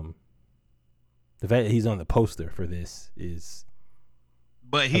 The fact that he's on the poster for this is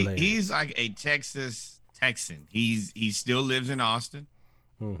hilarious. He's like a Texas Texan. He still lives in Austin.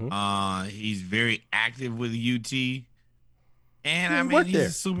 Mm-hmm. He's very active with UT. And I mean, he's a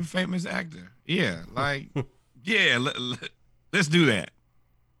super famous actor. Yeah, like let's do that.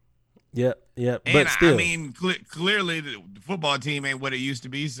 Yep. And But still, I mean, clearly the football team ain't what it used to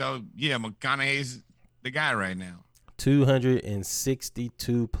be. So yeah, McConaughey's the guy right now.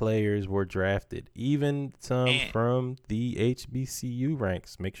 262 players were drafted, even some from the HBCU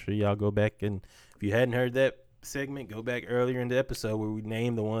ranks. Make sure y'all go back, and if you hadn't heard that segment, go back earlier in the episode where we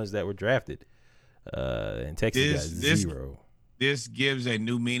named the ones that were drafted. And Texas got 0. This gives a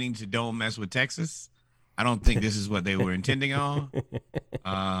new meaning to "Don't mess with Texas." I don't think this is what they were intending on.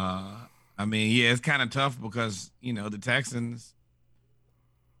 I mean, yeah, it's kind of tough because the Texans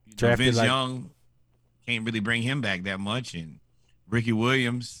drafted Vince Young. Can't really bring him back that much, and Ricky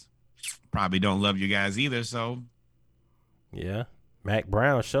Williams probably don't love you guys either. So, yeah, Mac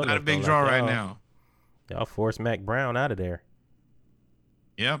Brown showed not a big draw right now. Y'all forced Mac Brown out of there.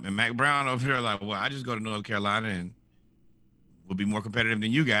 Yep, and Mac Brown over here like, well, I just go to North Carolina and we'll be more competitive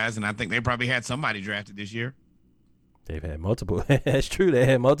than you guys. And I think they probably had somebody drafted this year. They've had multiple. That's true. They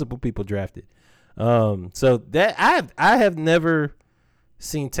had multiple people drafted. So that I have never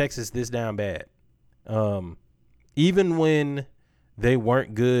seen Texas this down bad. Even when they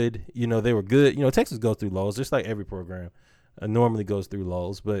weren't good, they were good. Texas goes through lulls, just like every program normally goes through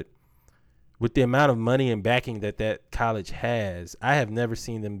lulls. But with the amount of money and backing that college has, I have never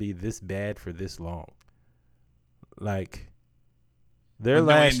seen them be this bad for this long. Like, their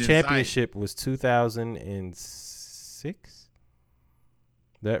last championship was 2006,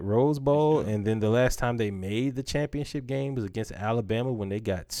 that Rose Bowl, and then the last time they made the championship game was against Alabama when they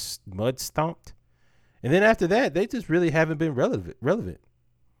got mud stomped. And then after that, they just really haven't been relevant.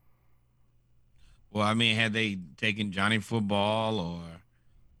 Well, I mean, had they taken Johnny Football or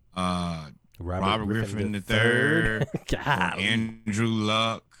Robert Griffin III, Andrew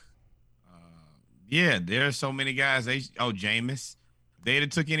Luck, yeah, there are so many guys. Jameis. If they'd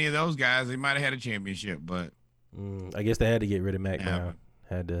have took any of those guys, they might have had a championship. But I guess they had to get rid of Mac Brown.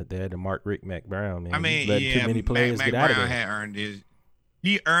 They had to mark Rick Mac Brown. Man. I mean, too many players Mac get out of Brown there. had earned his.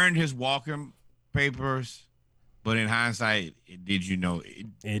 He earned his walking papers But in hindsight, did you know?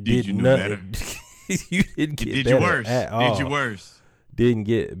 It Did you know better? You didn't get Did better you worse? at all. Did you worse? Didn't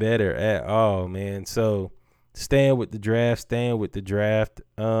get better at all, man. So staying with the draft. Mekhi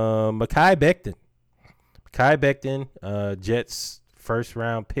Becton, Jets first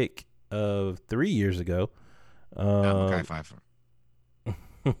round pick of 3 years ago. Not Mekhi Pfeiffer.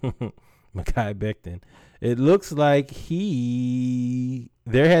 Mekhi Becton. It looks like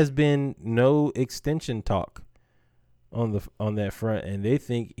there has been no extension talk on that front, and they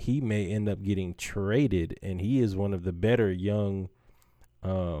think he may end up getting traded, and he is one of the better young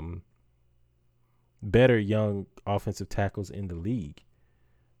offensive tackles in the league.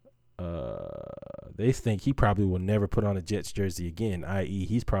 They think he probably will never put on a Jets jersey again, i.e.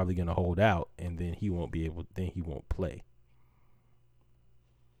 he's probably going to hold out, and then he won't play.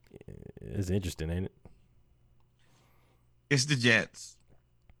 It's interesting, ain't it? It's the Jets.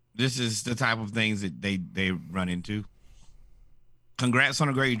 This is the type of things that they run into. Congrats on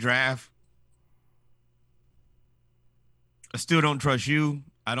a great draft. I still don't trust you.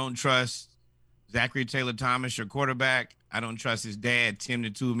 I don't trust Zachary Taylor Thomas, your quarterback. I don't trust his dad, Tim the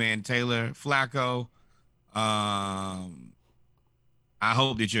Two-Man Taylor, Flacco. I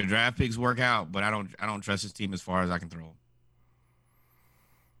hope that your draft picks work out, but I don't trust his team as far as I can throw them.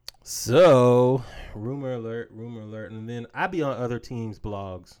 So, rumor alert, and then I be on other teams'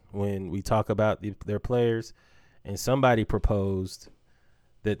 blogs when we talk about their players, and somebody proposed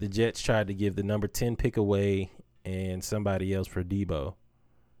that the Jets tried to give the number 10 pick away and somebody else for Debo.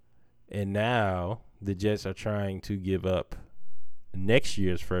 And now the Jets are trying to give up next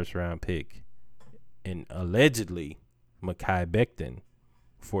year's first-round pick and allegedly Mekhi Becton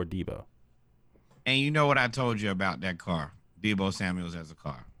for Debo. And you know what I told you about that car, Debo Samuels as a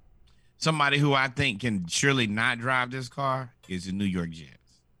car. Somebody who I think can surely not drive this car is the New York Jets.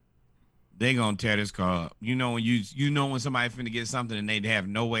 They're gonna tear this car up. You know when somebody finna get something and they have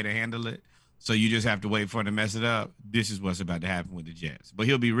no way to handle it, so you just have to wait for them to mess it up. This is what's about to happen with the Jets. But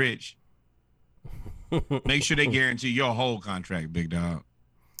he'll be rich. Make sure they guarantee your whole contract, big dog.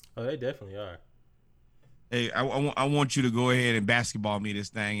 Oh, they definitely are. Hey, I want you to go ahead and basketball me this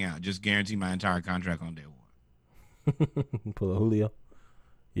thing out. Just guarantee my entire contract on day one. Pull a Julio.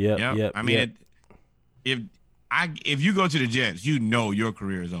 Yep. I mean, if you go to the Jets, you know your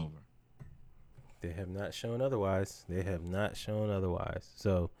career is over. They have not shown otherwise.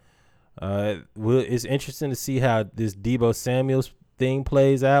 So, it's interesting to see how this Debo Samuels thing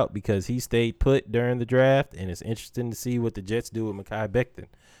plays out because he stayed put during the draft, and it's interesting to see what the Jets do with Mekhi Becton.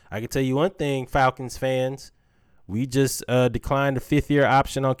 I can tell you one thing, Falcons fans. We just declined a 5th-year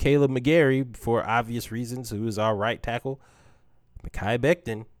option on Caleb McGarry for obvious reasons, who is our right tackle. Mekhi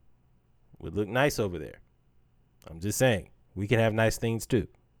Becton would look nice over there. I'm just saying. We can have nice things, too.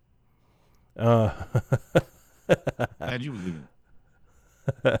 Glad you were leaving.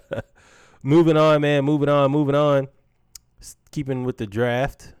 Moving on, man. Moving on. Keeping with the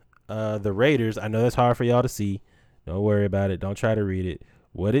draft, the Raiders, I know that's hard for y'all to see. Don't worry about it. Don't try to read it.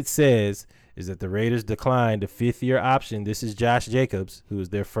 What it says is that the Raiders declined a 5th-year option. This is Josh Jacobs, who was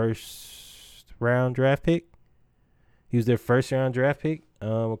their first-round draft pick. He was their first-round draft pick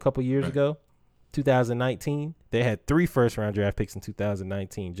a couple years ago, 2019. They had 3 first-round draft picks in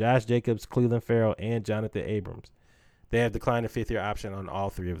 2019. Josh Jacobs, Cleveland Farrell, and Jonathan Abrams. They have declined a 5th-year option on all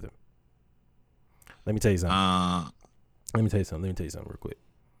 3 of them. Let me tell you something. Let me tell you something real quick.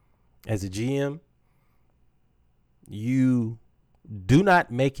 As a GM, you do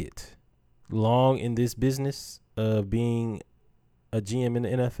not make it long in this business of being a GM in the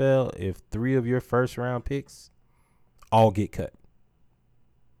NFL if 3 of your first-round picks all get cut.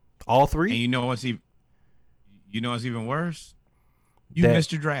 All 3? And you know what's even worse? You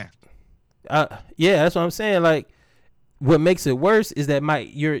missed your draft. Yeah, that's what I'm saying. Like, what makes it worse is that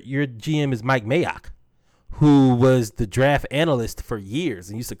your GM is Mike Mayock, who was the draft analyst for years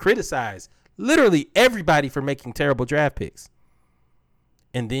and used to criticize literally everybody for making terrible draft picks.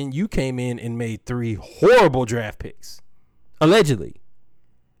 And then you came in and made 3 horrible draft picks. Allegedly.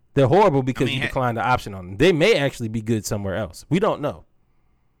 They're horrible because you declined the option on them. They may actually be good somewhere else. We don't know.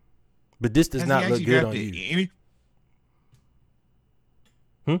 But this does not look good on you.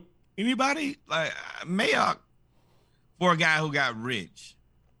 Anybody? Like Mayock, for a guy who got rich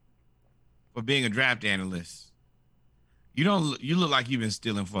for being a draft analyst, you look like you've been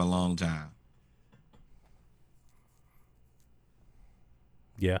stealing for a long time.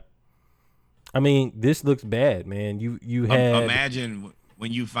 Yeah. I mean, this looks bad, man. You had imagine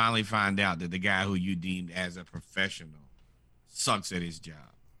when you finally find out that the guy who you deemed as a professional sucks at his job.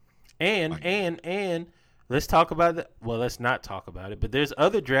 And let's talk about it. Well, let's not talk about it. But there's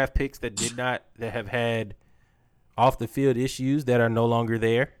other draft picks that have had off the field issues that are no longer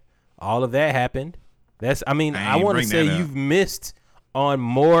there. All of that happened. I want to say you've missed on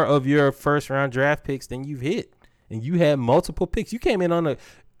more of your first round draft picks than you've hit. And you had multiple picks. You came in on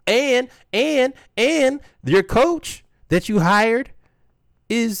and your coach that you hired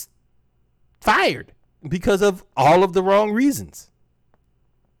is fired because of all of the wrong reasons.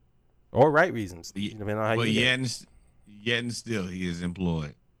 Or right reasons. Depending on how but you yet and still he is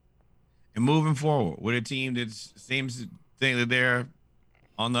employed. And moving forward with a team that seems to think that they're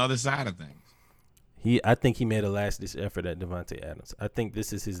on the other side of things. I think he made a last-ditch effort at Devontae Adams. I think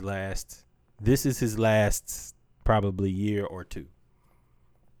this is his last. This is his last probably year or two.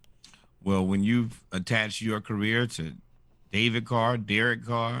 Well, when you've attached your career to David Carr, Derek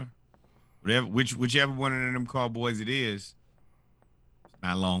Carr, whichever one of them Cowboys it is, it's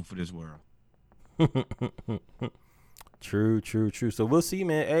not long for this world. True. So we'll see,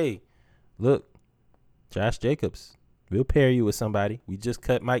 man. Hey, look, Josh Jacobs, we'll pair you with somebody. We just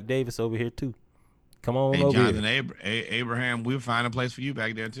cut Mike Davis over here too. Come on over Jonathan here. Abraham, we'll find a place for you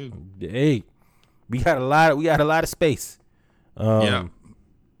back there too. Hey, we got a lot of space. Yep.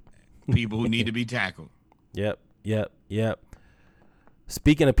 People who need to be tackled. Yep.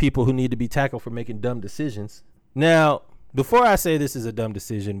 Speaking of people who need to be tackled for making dumb decisions. Now, before I say this is a dumb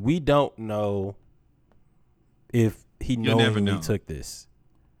decision, we don't know if he knowingly took this.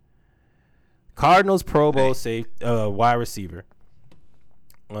 Cardinals Pro Bowl wide receiver.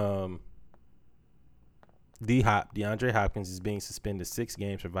 DeAndre Hopkins is being suspended 6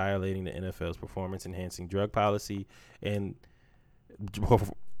 games for violating the NFL's performance-enhancing drug policy and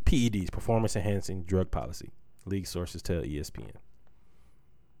PEDs, performance-enhancing drug policy. League sources tell ESPN.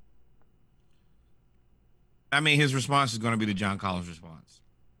 I mean, his response is going to be the John Collins response.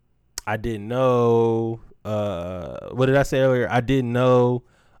 I didn't know. What did I say earlier? I didn't know.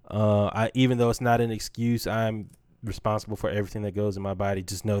 Even though it's not an excuse, I'm responsible for everything that goes in my body.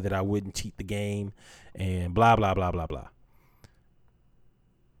 Just know that I wouldn't cheat the game and blah, blah, blah, blah, blah.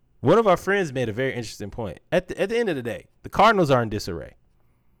 One of our friends made a very interesting point. At the end of the day, the Cardinals are in disarray,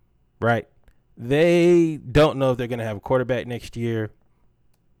 right? They don't know if they're going to have a quarterback next year.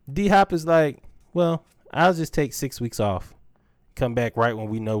 D-Hop is like, well, I'll just take 6 weeks off, come back right when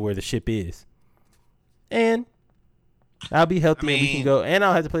we know where the ship is. And I'll be healthy and we can go. And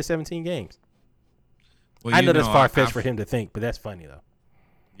I'll have to play 17 games. Well, I know that's far-fetched for him to think, but that's funny, though.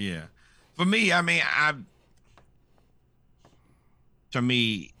 Yeah. For me,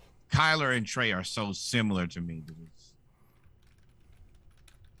 Kyler and Trey are so similar to me.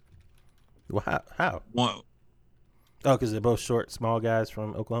 Well, how? One, because they're both short, small guys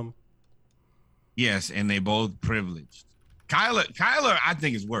from Oklahoma? Yes, and they both privileged. Kyler, I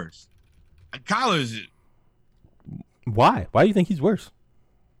think is worse. Kyler's... Why? Why do you think he's worse?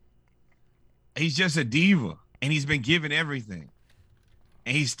 He's just a diva, and he's been given everything.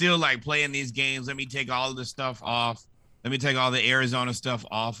 And he's still like playing these games. Let me take all of the stuff off. Let me take all the Arizona stuff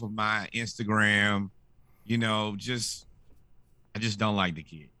off of my Instagram. I just don't like the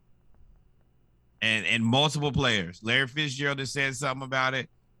kid. And multiple players. Larry Fitzgerald has said something about it.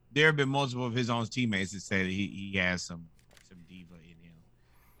 There have been multiple of his own teammates that say that he has some diva in him.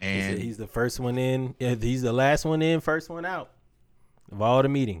 And he's the first one in. He's the last one in, first one out of all the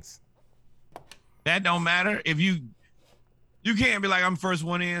meetings. That don't matter. If you can't be like, I'm first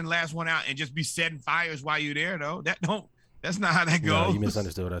one in, last one out, and just be setting fires while you're there, though. That's not how that goes. No, you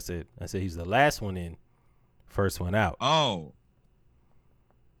misunderstood what I said. I said he's the last one in, first one out. Oh.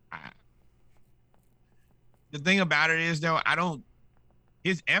 The thing about it is, though,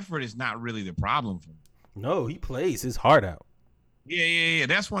 his effort is not really the problem for me. No, he plays his heart out. Yeah.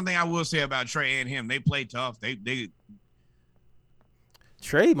 That's one thing I will say about Trey and him. They play tough.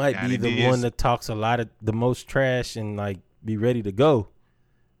 Trey might be the one that talks a lot of the most trash and like be ready to go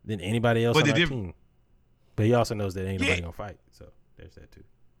than anybody else on our team. But he also knows that ain't nobody gonna fight. So there's that too.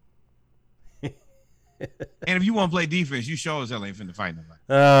 And if you want to play defense, you sure as hell ain't finna fight nobody.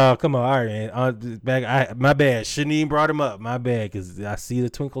 Oh, come on. All right, man. My bad. Shouldn't even brought him up. My bad, because I see the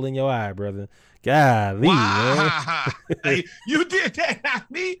twinkle in your eye, brother. Golly, wow. Man. Hey, you did that, not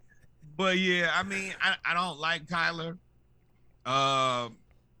me. But, yeah, I don't like Kyler. I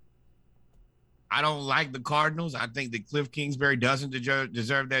don't like the Cardinals. I think that Cliff Kingsbury doesn't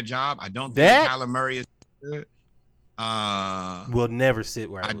deserve that job. I don't think Kyler Murray is good. Will never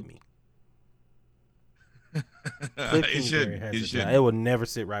sit right with me. It will never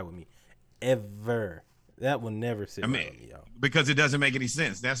sit right with me, ever. That will never sit right with me, y'all. Because it doesn't make any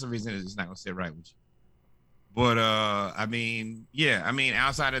sense. That's the reason it's not gonna sit right with you. But outside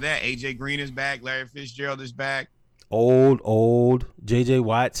of that, AJ Green is back, Larry Fitzgerald is back. Old JJ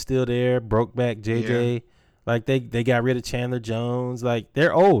Watt's still there, broke back JJ. Like they got rid of Chandler Jones. Like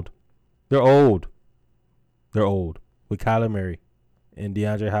they're old. They're old. They're old. With Kyler Murray and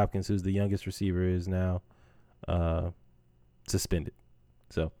DeAndre Hopkins, who's the youngest receiver, is now suspended.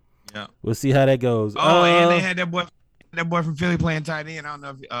 So yeah, we'll see how that goes. Oh, and they had that boy from Philly playing tight end. I don't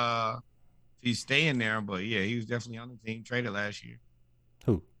know if he's staying there, but yeah, he was definitely on the team. Traded last year.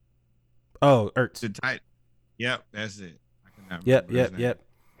 Who? Oh, Ertz. The tight. Yep, that's it. Yep.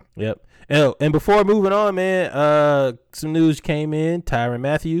 And before moving on, man, some news came in. Tyrann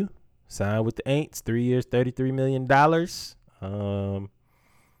Mathieu signed with the Aints, 3 years, $33 million. I'm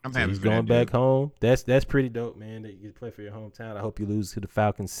so happy he's for going that back dude. home. That's pretty dope, man. That you get to play for your hometown. I hope you lose to the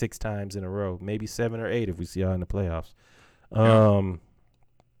Falcons 6 times in a row, maybe 7 or 8 if we see y'all in the playoffs. Yeah.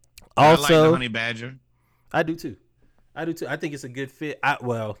 I like the Honey Badger. I do too. I think it's a good fit.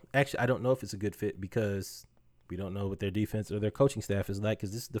 Actually, I don't know if it's a good fit because we don't know what their defense or their coaching staff is like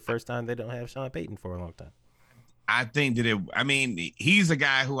because this is the first time they don't have Sean Payton for a long time. I think that he's a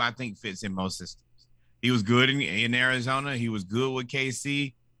guy who I think fits in most systems. He was good in Arizona. He was good with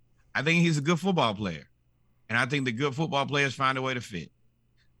KC. I think he's a good football player. And I think the good football players find a way to fit.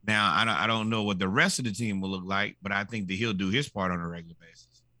 Now, I don't know what the rest of the team will look like, but I think that he'll do his part on a regular basis.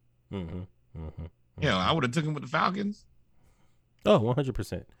 Yeah, I would have took him with the Falcons. Oh,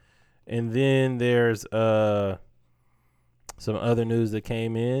 100%. And then there's some other news that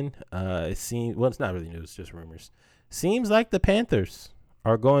came in. It seems it's not really news, just rumors. Seems like the Panthers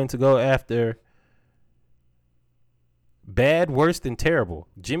are going to go after bad, worse than terrible.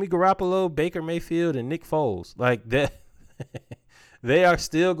 Jimmy Garoppolo, Baker Mayfield, and Nick Foles. Like that. They are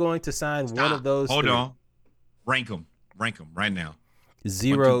still going to sign one of those. Hold three. on. Rank them right now.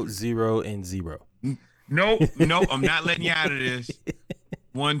 0, 0, and 0. Nope. I'm not letting you out of this.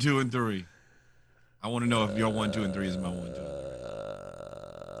 1, 2, and 3. I want to know if your 1, 2, and 3 is my 1, 2,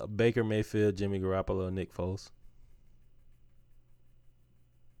 and 3. Baker Mayfield, Jimmy Garoppolo, Nick Foles.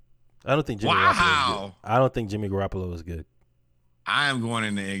 I don't think Jimmy Garoppolo is good. I don't think Jimmy Garoppolo is good. I am going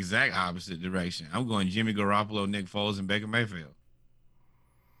in the exact opposite direction. I'm going Jimmy Garoppolo, Nick Foles, and Baker Mayfield.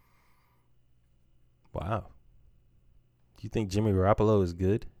 Wow. Do you think Jimmy Garoppolo is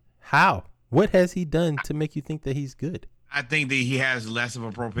good? How? What has he done to make you think that he's good? I think that he has less of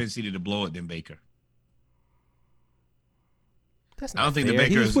a propensity to blow it than Baker. That's not I don't think fair. the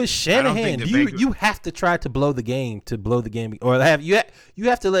Baker He was with Shanahan. You have to try to blow the game or you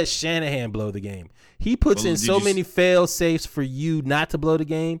have to let Shanahan blow the game. He puts in so many fail safes for you not to blow the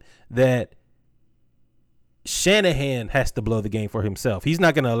game that Shanahan has to blow the game for himself. He's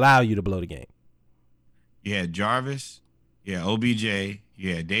not going to allow you to blow the game. You had Jarvis, you had OBJ,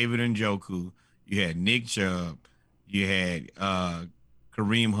 you had David Njoku, you had Nick Chubb, you had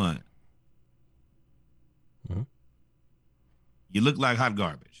Kareem Hunt. Mm-hmm. You look like hot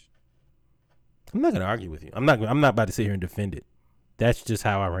garbage. I'm not going to argue with you. I'm not about to sit here and defend it. That's just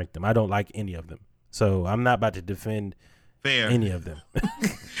how I rank them. I don't like any of them. So I'm not about to defend any of them.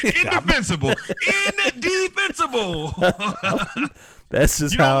 Indefensible. Indefensible. That's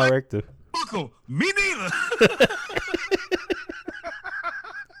just how I rank them. Buckle. Me neither.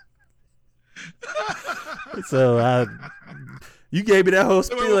 So you gave me that whole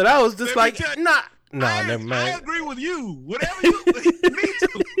spiel, and I was just like, nah, never mind. I agree with you. Whatever you me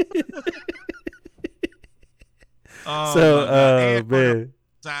too. Man.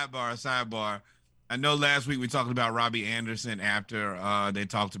 Sidebar. I know last week we talked about Robbie Anderson after they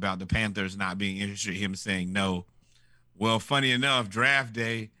talked about the Panthers not being interested, him saying no. Well, funny enough, draft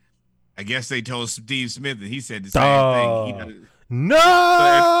day, I guess they told Steve Smith and he said the same thing.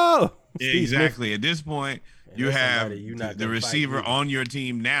 No! Exactly. At this point, you have the receiver on your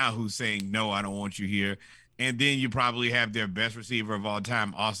team now who's saying, no, I don't want you here. And then you probably have their best receiver of all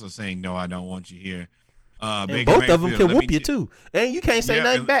time also saying, no, I don't want you here. And both of them can whoop you, too. And you can't say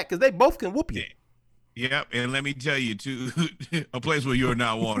nothing back because they both can whoop you. Yep. And let me tell you, too, a place where you're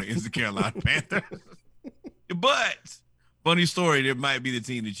not wanted is the Carolina Panthers. But funny story, there might be the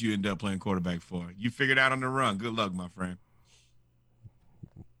team that you end up playing quarterback for. You figured out on the run. Good luck, my friend.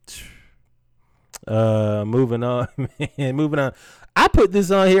 Moving on, man. Moving on. I put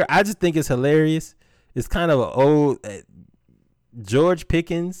this on here. I just think it's hilarious. It's kind of an old George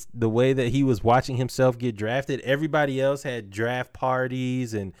Pickens, the way that he was watching himself get drafted. Everybody else had draft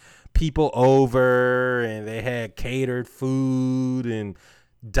parties and people over, and they had catered food and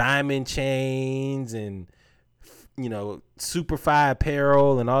diamond chains and, you know, Superfly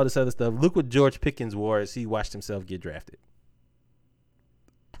apparel and all this other stuff. Look what George Pickens wore as he watched himself get drafted.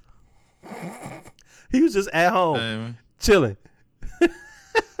 He was just at home, chilling,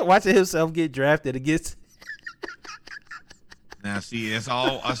 watching himself get drafted against. Now, see, it's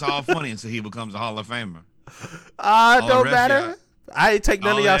all funny until he becomes a Hall of Famer. Don't matter. Y'all. I ain't take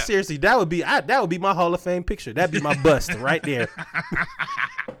none of y'all that. seriously. That would be my Hall of Fame picture. That'd be my bust right there.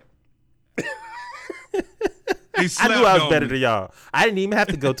 I knew I was better than y'all. I didn't even have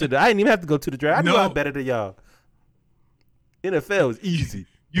to go to the draft. I knew I was better than y'all. NFL was easy.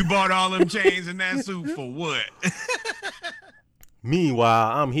 You bought all them chains and that suit for what?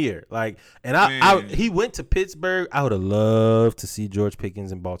 Meanwhile, I'm here. Like, and he went to Pittsburgh. I would have loved to see George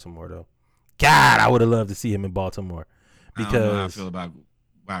Pickens in Baltimore, though. God, I would have loved to see him in Baltimore. Because I don't know how I feel about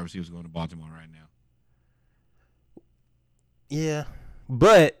wide receivers going to Baltimore right now. Yeah,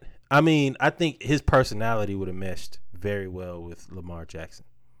 but I mean, I think his personality would have meshed very well with Lamar Jackson.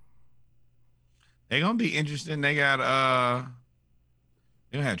 They're gonna be interesting. They got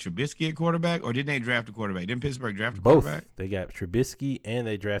they don't have Trubisky at quarterback, or didn't they draft a quarterback? Didn't Pittsburgh draft a Both. quarterback? They got Trubisky and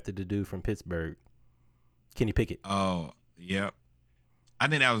they drafted the dude from Pittsburgh, Kenny Pickett. Oh, yep. I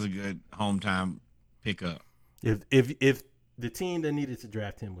think that was a good hometown pickup. If the team that needed to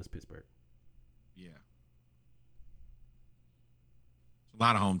draft him was Pittsburgh. Yeah. A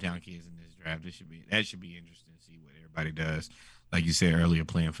lot of hometown kids in this draft. That should be interesting to see what everybody does. Like you said earlier,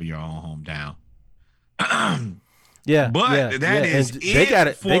 playing for your own hometown. Yeah, but that is and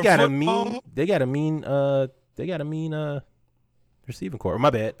it. They got a mean receiving core.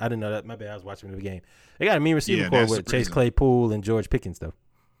 My bad. I didn't know that. My bad. I was watching the game. They got a mean receiving core with Chase Claypool and George Pickens though.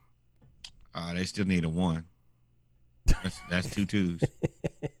 They still need a one. That's 2 twos.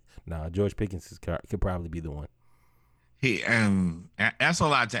 Nah, George Pickens could probably be the one. That's a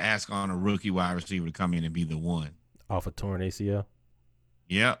lot to ask on a rookie wide receiver to come in and be the one. Off a torn ACL.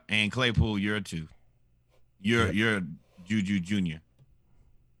 Yep, and Claypool, you're a 2. You're Juju Jr.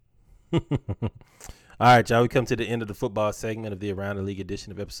 All right, y'all. We come to the end of the football segment of the Around the League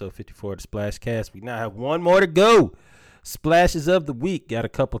edition of episode 54 of the Splash Cast. We now have one more to go. Splashes of the week. Got a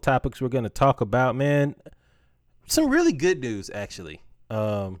couple topics we're going to talk about, man. Some really good news, actually.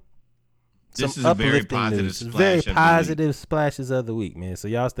 This is a very positive news. splash. Very positive splashes of the week, man. So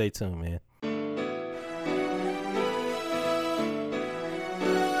y'all stay tuned, man.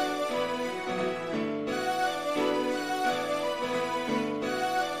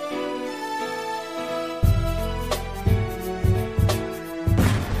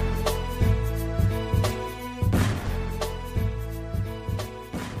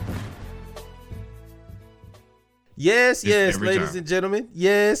 Yes, ladies and gentlemen.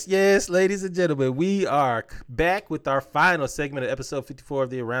 Yes, ladies and gentlemen. We are back with our final segment of episode 54 of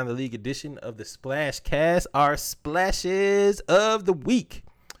the Around the League edition of the Splash Cast, our splashes of the week.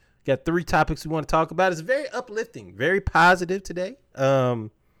 Got 3 topics we want to talk about. It's very uplifting, very positive today.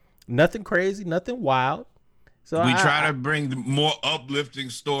 Nothing crazy, nothing wild. So we try to bring more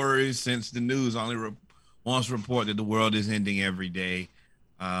uplifting stories since the news only wants to report that the world is ending every day.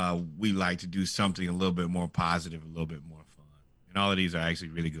 We like to do something a little bit more positive, a little bit more fun. And all of these are actually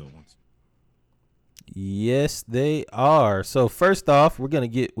really good ones. Yes, they are. So first off, we're going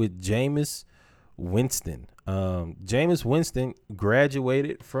to get with Jameis Winston. Jameis Winston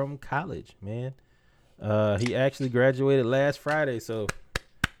graduated from college, man. He actually graduated last Friday. So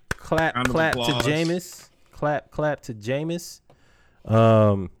clap to Jameis. Clap to Jameis.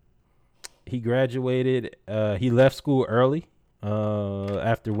 He graduated. He left school early.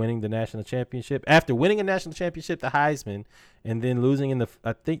 After winning the national championship, the Heisman, and then losing in the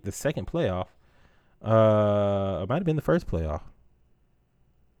second playoff. It might have been the first playoff.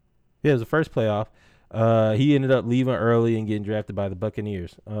 Yeah, it was the first playoff. He ended up leaving early and getting drafted by the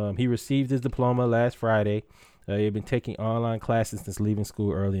Buccaneers. He received his diploma last Friday. He had been taking online classes since leaving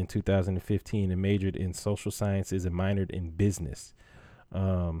school early in 2015 and majored in social sciences and minored in business.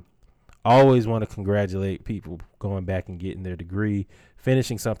 Always want to congratulate people going back and getting their degree,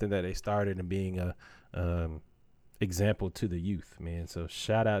 finishing something that they started, and being a example to the youth, man. So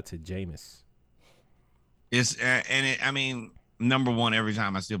shout out to Jameis. Number one, every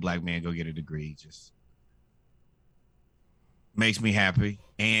time I see a black man go get a degree, just makes me happy.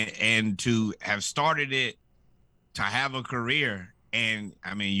 And to have started it, to have a career, and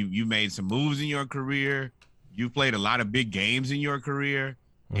I mean, you made some moves in your career. You played a lot of big games in your career.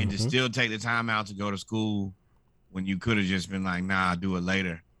 And to still take the time out to go to school when you could have just been like, nah, I'll do it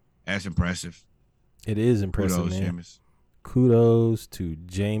later. That's impressive. It is impressive, Kudos, man. Jameis. Kudos to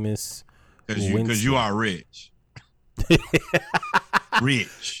Jameis. Because you are rich.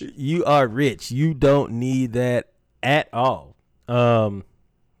 Rich. You are rich. You don't need that at all. But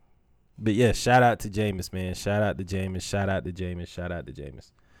yeah, shout out to Jameis, man. Shout out to Jameis. Shout out to Jameis. Shout out to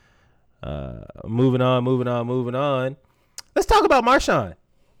Jameis. Moving on. Let's talk about Marshawn.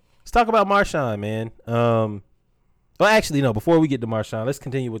 Man. Well, actually, no. Before we get to Marshawn, let's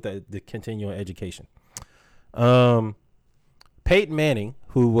continue with the continuing education. Peyton Manning,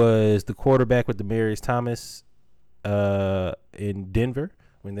 who was the quarterback with Demaryius Thomas in Denver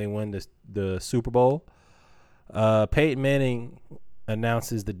when they won the Super Bowl, Peyton Manning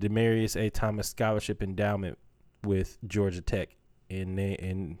announces the Demaryius A. Thomas Scholarship Endowment with Georgia Tech,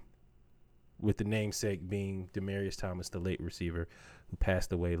 in with the namesake being Demaryius Thomas, the late receiver who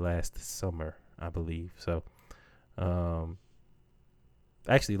passed away last summer, I believe. So,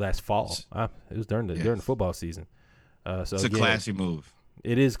 actually last fall. It was during the football season. So it's a classy move.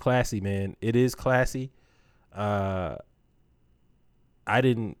 It is classy, man. It is classy. I'm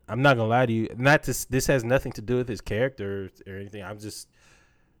not gonna lie to you. This has nothing to do with his character or anything.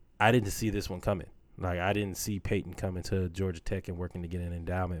 I didn't see this one coming. Like, I didn't see Peyton coming to Georgia Tech and working to get an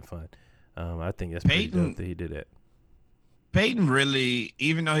endowment fund. I think that's pretty dope that he did that. Peyton really,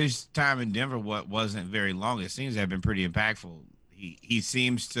 even though his time in Denver wasn't very long, it seems to have been pretty impactful. He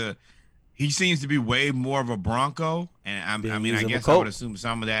seems to be way more of a Bronco, and I guess I would assume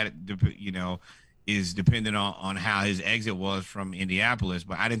some of that, is dependent on how his exit was from Indianapolis.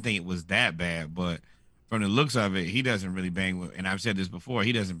 But I didn't think it was that bad. But from the looks of it, he doesn't really bang with, and I've said this before,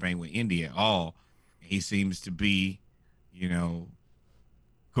 he doesn't bang with Indy at all. He seems to be,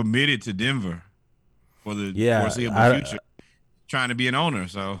 committed to Denver for the foreseeable future, trying to be an owner.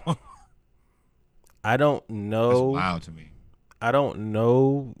 So I don't know. That's wild to me. I don't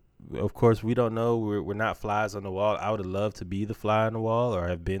know. Of course, we don't know. We're not flies on the wall. I would have loved to be the fly on the wall, or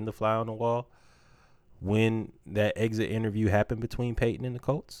have been the fly on the wall when that exit interview happened between Peyton and the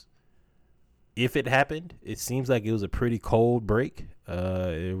Colts. If it happened, it seems like it was a pretty cold break.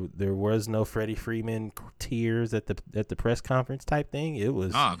 There was no Freddie Freeman tears at the press conference type thing. It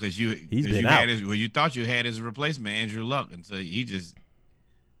was because you thought you had his replacement, Andrew Luck, and so he just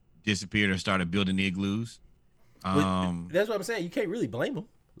disappeared and started building igloos. That's what I'm saying. You can't really blame him.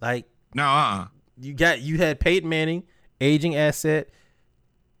 Like, no, you had Peyton Manning, aging asset,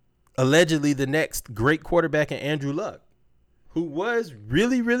 allegedly the next great quarterback in Andrew Luck, who was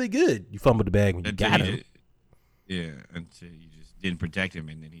really, really good. You fumbled the bag when you got him. Until you just didn't protect him,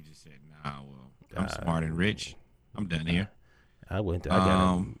 and then he just said, "Nah, well, I'm smart and rich. I'm done here." I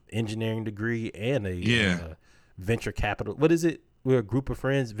got an engineering degree and a venture capital. What is it? We're a group of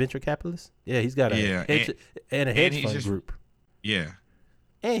friends, venture capitalists. Yeah, he's got a hedge fund group. Yeah,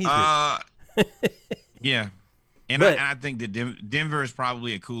 and he's good. Yeah. And I think that Denver is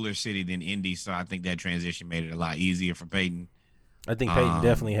probably a cooler city than Indy, so I think that transition made it a lot easier for Peyton. I think Peyton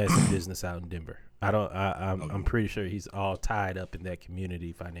definitely has some business out in Denver. I'm pretty sure he's all tied up in that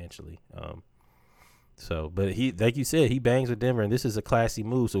community financially. But he, like you said, he bangs with Denver, and this is a classy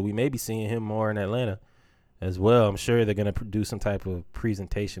move. So we may be seeing him more in Atlanta as well. I'm sure they're going to do some type of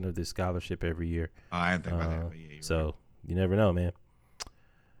presentation of this scholarship every year. I didn't think about that. But yeah, right. You never know, man.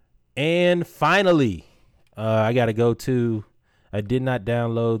 And finally, I got to go to. I did not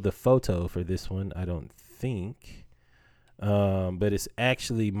download the photo for this one, I don't think. But it's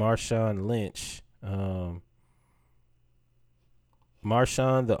actually Marshawn Lynch.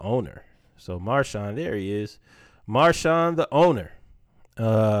 Marshawn, the owner. So Marshawn, there he is. Marshawn, the owner.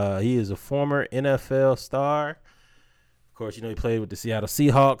 He is a former NFL star. Of course, he played with the Seattle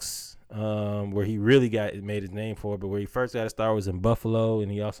Seahawks, where he really made his name for it. But where he first got a star was in Buffalo,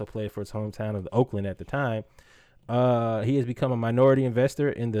 and he also played for his hometown of Oakland at the time. He has become a minority investor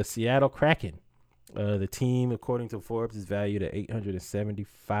in the Seattle Kraken. The team, according to Forbes, is valued at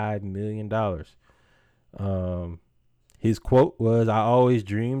 $875 million. His quote was, "I always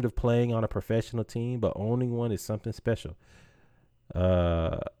dreamed of playing on a professional team, but owning one is something special.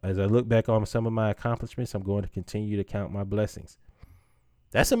 As I look back on some of my accomplishments, I'm going to continue to count my blessings."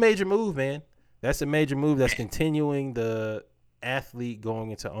 That's a major move, man. That's a major move. That's continuing the athlete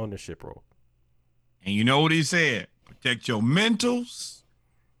going into ownership role. And you know what he said? Protect your mentals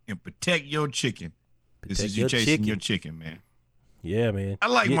and protect your chicken. This is you chasing your chicken, man. Yeah, man. I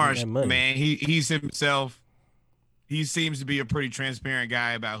like Marsh, man. He's himself. He seems to be a pretty transparent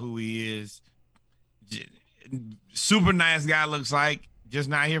guy about who he is. Super nice guy, looks like. Just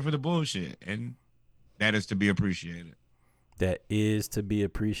not here for the bullshit. And that is to be appreciated. That is to be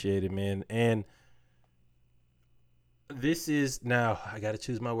appreciated, man. And this is, now, I got to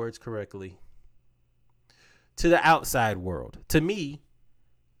choose my words correctly. To the outside world. To me,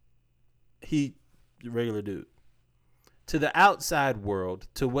 he regular dude. To the outside world,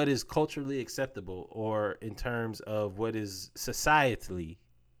 to what is culturally acceptable, or in terms of what is societally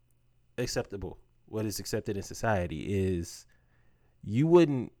acceptable, what is accepted in society, is you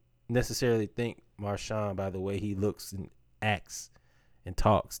wouldn't necessarily think Marshawn, by the way he looks and acts and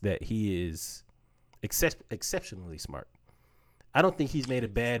talks, that he is exceptionally smart. I don't think he's made a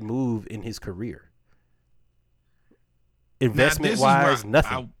bad move in his career. investment wise,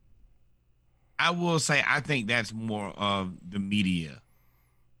 nothing. I will say I think that's more of the media.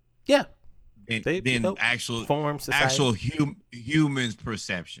 Yeah. Than actual humans'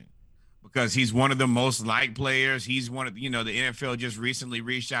 perception. Because he's one of the most liked players. He's one of, the NFL just recently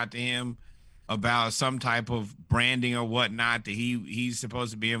reached out to him about some type of branding or whatnot that he's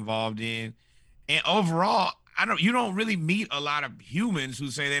supposed to be involved in. And overall, you don't really meet a lot of humans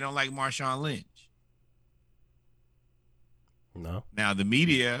who say they don't like Marshawn Lynch. No. Now the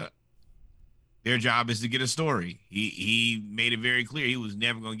media, their job is to get a story. He made it very clear he was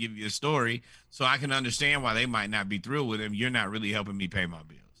never going to give you a story. So I can understand why they might not be thrilled with him. You're not really helping me pay my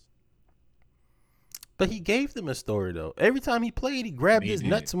bills. But he gave them a story though. Every time he played, he grabbed his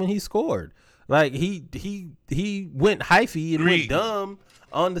nuts when he scored. Like he went hyphy and went dumb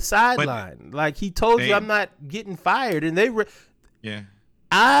on the sideline. Like he told you, I'm not getting fired, and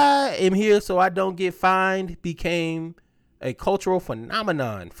I am here so I don't get fined. Became a cultural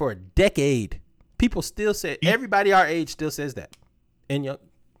phenomenon for a decade. People still say, everybody our age still says that. And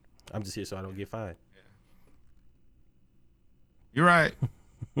I'm just here so I don't get fined. You're right.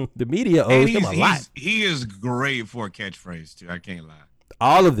 The media owes him a lot. He is great for a catchphrase too. I can't lie.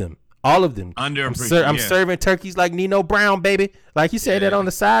 All of them. Underappreciated. I'm serving turkeys like Nino Brown, baby. Like he said that on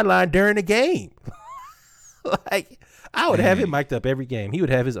the sideline during the game. Like I would have him mic'd up every game. He would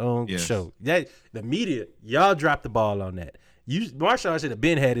have his own show. The media, y'all dropped the ball on that. Marshawn should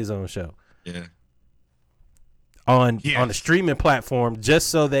have had his own show. Yeah. On the streaming platform, just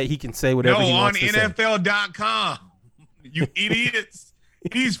so that he can say whatever he wants to say. No, on NFL.com. You idiots.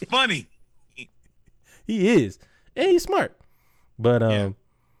 He's funny. He is. And he's smart. But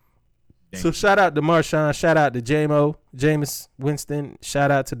so shout out to Marshawn, shout out to Jameis Winston, shout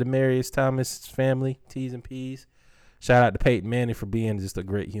out to Demaryius Thomas' family, T's and P's. Shout out to Peyton Manning for being just a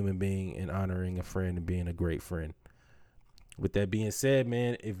great human being and honoring a friend and being a great friend. With that being said,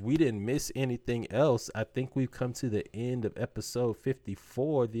 man, if we didn't miss anything else, I think we've come to the end of episode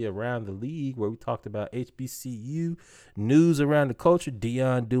 54, the Around the League, where we talked about HBCU, news around the culture,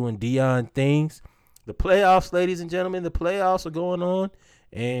 Deion doing Deion things. The playoffs, ladies and gentlemen, the playoffs are going on,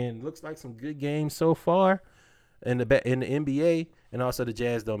 and looks like some good games so far in the NBA, and also the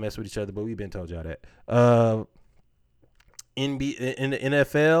Jazz don't mess with each other, but we've been told y'all that. In the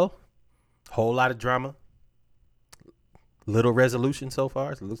NFL, whole lot of drama. Little resolution so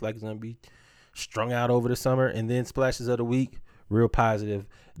far. So it looks like it's going to be strung out over the summer. And then splashes of the week, real positive.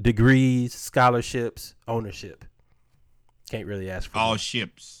 Degrees, scholarships, ownership. Can't really ask for all more.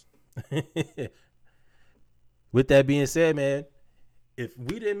 Ships. With that being said, man, if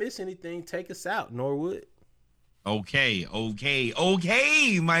we didn't miss anything, take us out, Norwood. Okay,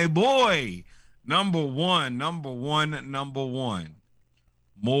 my boy. Number one.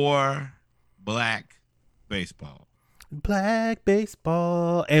 More black baseball. Black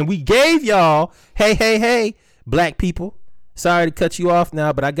baseball. And we gave y'all, hey, black people. Sorry to cut you off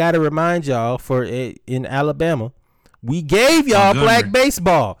now, but I got to remind y'all in Alabama, we gave y'all black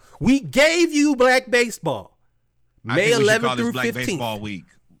baseball. We gave you black baseball. May 11th through 15th. Baseball week.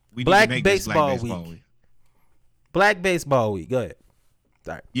 Black Baseball Week. Black Baseball Week. Go ahead.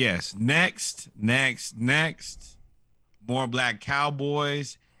 Sorry. Yes. Next. More black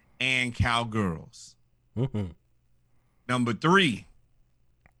cowboys and cowgirls. Mm-hmm. Number 3,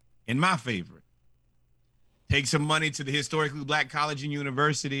 and my favorite, take some money to the historically black college and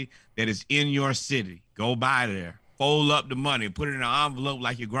university that is in your city. Go by there, fold up the money, put it in an envelope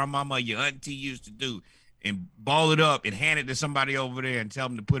like your grandmama or your auntie used to do, and ball it up and hand it to somebody over there and tell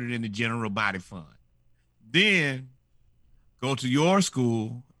them to put it in the general body fund. Then go to your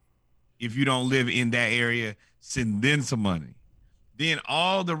school. If you don't live in that area, send them some money. Then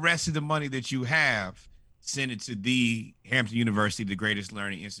all the rest of the money that you have, send it to the Hampton University, the greatest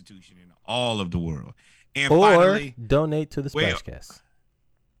learning institution in all of the world. And finally, donate to the Splashcast.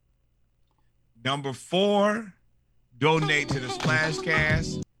 Number 4, donate to the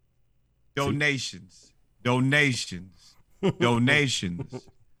Splashcast. Donations.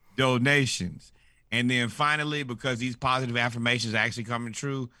 And then finally, because these positive affirmations are actually coming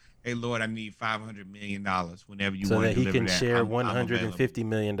true, hey, Lord, I need $500 million whenever you want to deliver that. So that he can share $150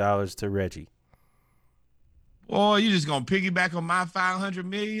 million to Reggie. Or you just gonna piggyback on my $500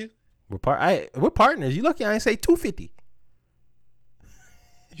 million? We're partners. You lucky I ain't say 250.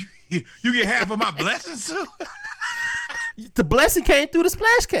 You get half of my blessings too. The blessing came through the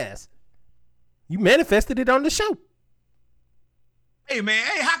Splashcast. You manifested it on the show. Hey man,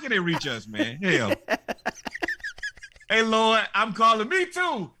 how can they reach us, man? Hell. Hey Lord, I'm calling me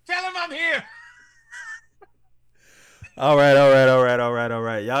too. Tell him I'm here. All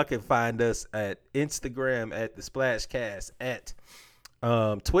right. Y'all can find us at Instagram at the Splashcast, at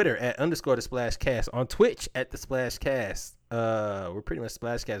Twitter at _ the Splashcast, on Twitch at the Splashcast. We're pretty much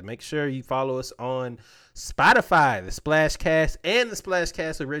Splashcast. Make sure you follow us on Spotify, the Splashcast, and the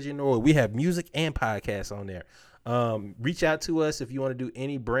Splashcast with Reggie and Norwood. We have music and podcasts on there. Reach out to us if you want to do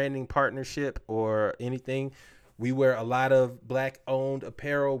any branding partnership or anything. We wear a lot of Black-owned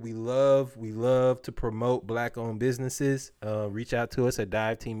apparel. We love to promote Black-owned businesses. Reach out to us at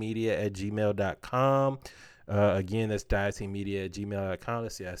diveteammedia@gmail.com. Again, that's diveteammedia@gmail.com.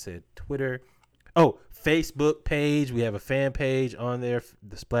 Let's see, I said Twitter. Oh, Facebook page. We have a fan page on there,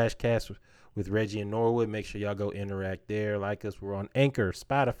 the Splashcast with Reggie and Norwood. Make sure y'all go interact there. Like us. We're on Anchor,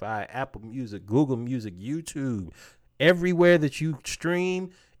 Spotify, Apple Music, Google Music, YouTube. Everywhere that you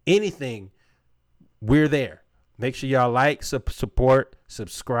stream anything, we're there. Make sure y'all like, support,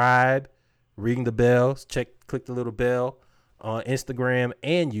 subscribe, ring the bells, click the little bell on Instagram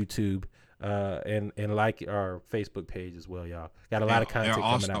and YouTube, and like our Facebook page as well, y'all. Got a lot of content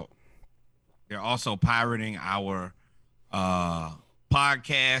coming out. They're also pirating our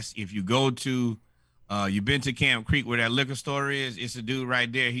podcast. If you go to, you've been to Camp Creek where that liquor store is, it's a dude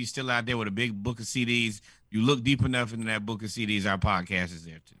right there. He's still out there with a big book of CDs. You look deep enough into that book of CDs, our podcast is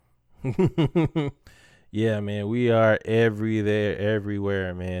there too. Yeah, man, we are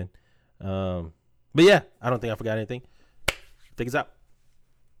everywhere, man. But yeah, I don't think I forgot anything. Take us out.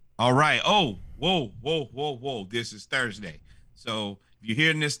 All right. Oh, whoa. This is Thursday. So if you're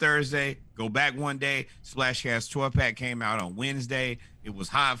hearing this Thursday, go back one day. Splashcast 12-pack came out on Wednesday. It was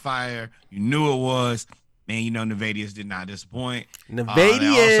hot fire. You knew it was. Man, you know Nevadius did not disappoint.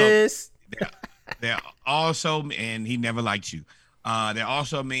 Nevadius. They're also, and he never liked you. That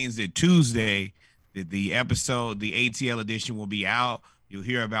also means that Tuesday, the episode, the ATL edition will be out. You'll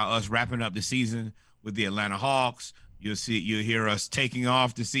hear about us wrapping up the season with the Atlanta Hawks. You'll hear us taking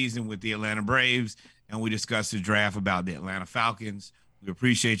off the season with the Atlanta Braves, and we discuss the draft about the Atlanta Falcons. We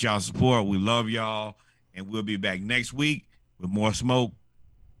appreciate y'all's support. We love y'all, and we'll be back next week with more smoke.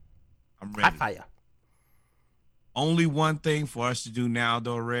 I'm ready. Hot fire. Only one thing for us to do now,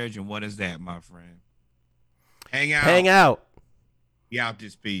 though, Reg, and what is that, my friend? Hang out. Be out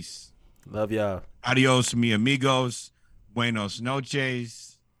this piece. Love y'all. Adios, mi amigos. Buenos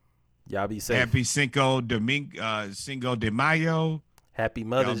noches. Y'all be safe. Happy Cinco de Mayo. Happy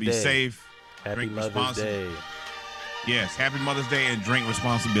Mother's Day. Y'all be safe. Happy Drink Mother's Day. Yes, happy Mother's Day and drink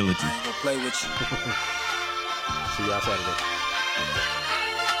responsibility. I ain't gonna play with you. See y'all Saturday.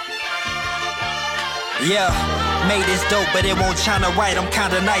 Yeah, made this dope, but it won't china right. I'm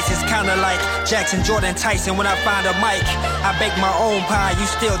kinda nice, it's kinda like Jackson, Jordan, Tyson when I find a mic. I bake my own pie, you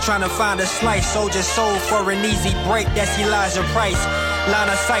still trying to find a slice. Soldier sold for an easy break, that's Elijah Price. Line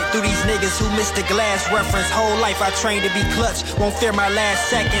of sight through these niggas who missed the glass reference. Whole life I trained to be clutch, won't fear my last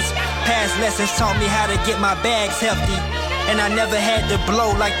seconds. Past lessons taught me how to get my bags hefty. And I never had to blow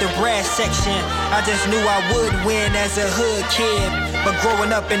like the brass section. I just knew I would win as a hood kid. But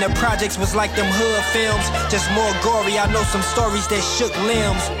growing up in the projects was like them hood films. Just more gory, I know some stories that shook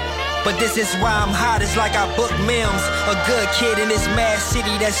limbs. But this is why I'm hot, it's like I book Mims. A good kid in this mad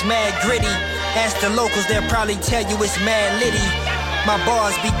city that's mad gritty. Ask the locals, they'll probably tell you it's mad litty. My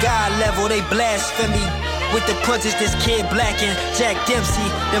bars be God level, they blasphemy. With the punches, this kid Blockin, Jack Dempsey.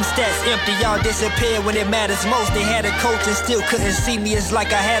 Them stats empty, y'all disappear when it matters most. They had a coach and still couldn't see me, it's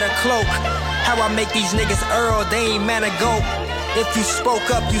like I had a cloak. How I make these niggas Earl, they ain't man to go. If you spoke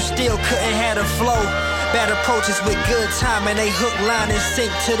up, you still couldn't have a flow. Bad approaches with good time and they hook, line, and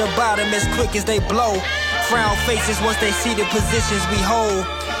sink to the bottom as quick as they blow. Frown faces once they see the positions we hold.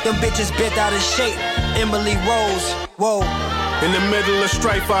 Them bitches bent out of shape, Emily Rose, whoa. In the middle of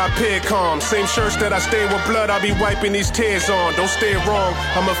strife, I appear calm. Same shirts that I stain with blood, I be wiping these tears on. Don't stay wrong,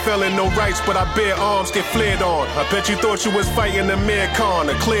 I'm a felon, no rights, but I bear arms, get flared on. I bet you thought you was fighting a mere con,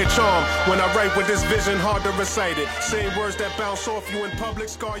 a clear charm. When I write with this vision, hard to recite it. Same words that bounce off you in public,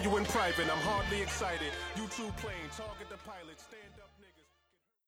 scar you in private. I'm hardly excited. You too plain, target the pilots.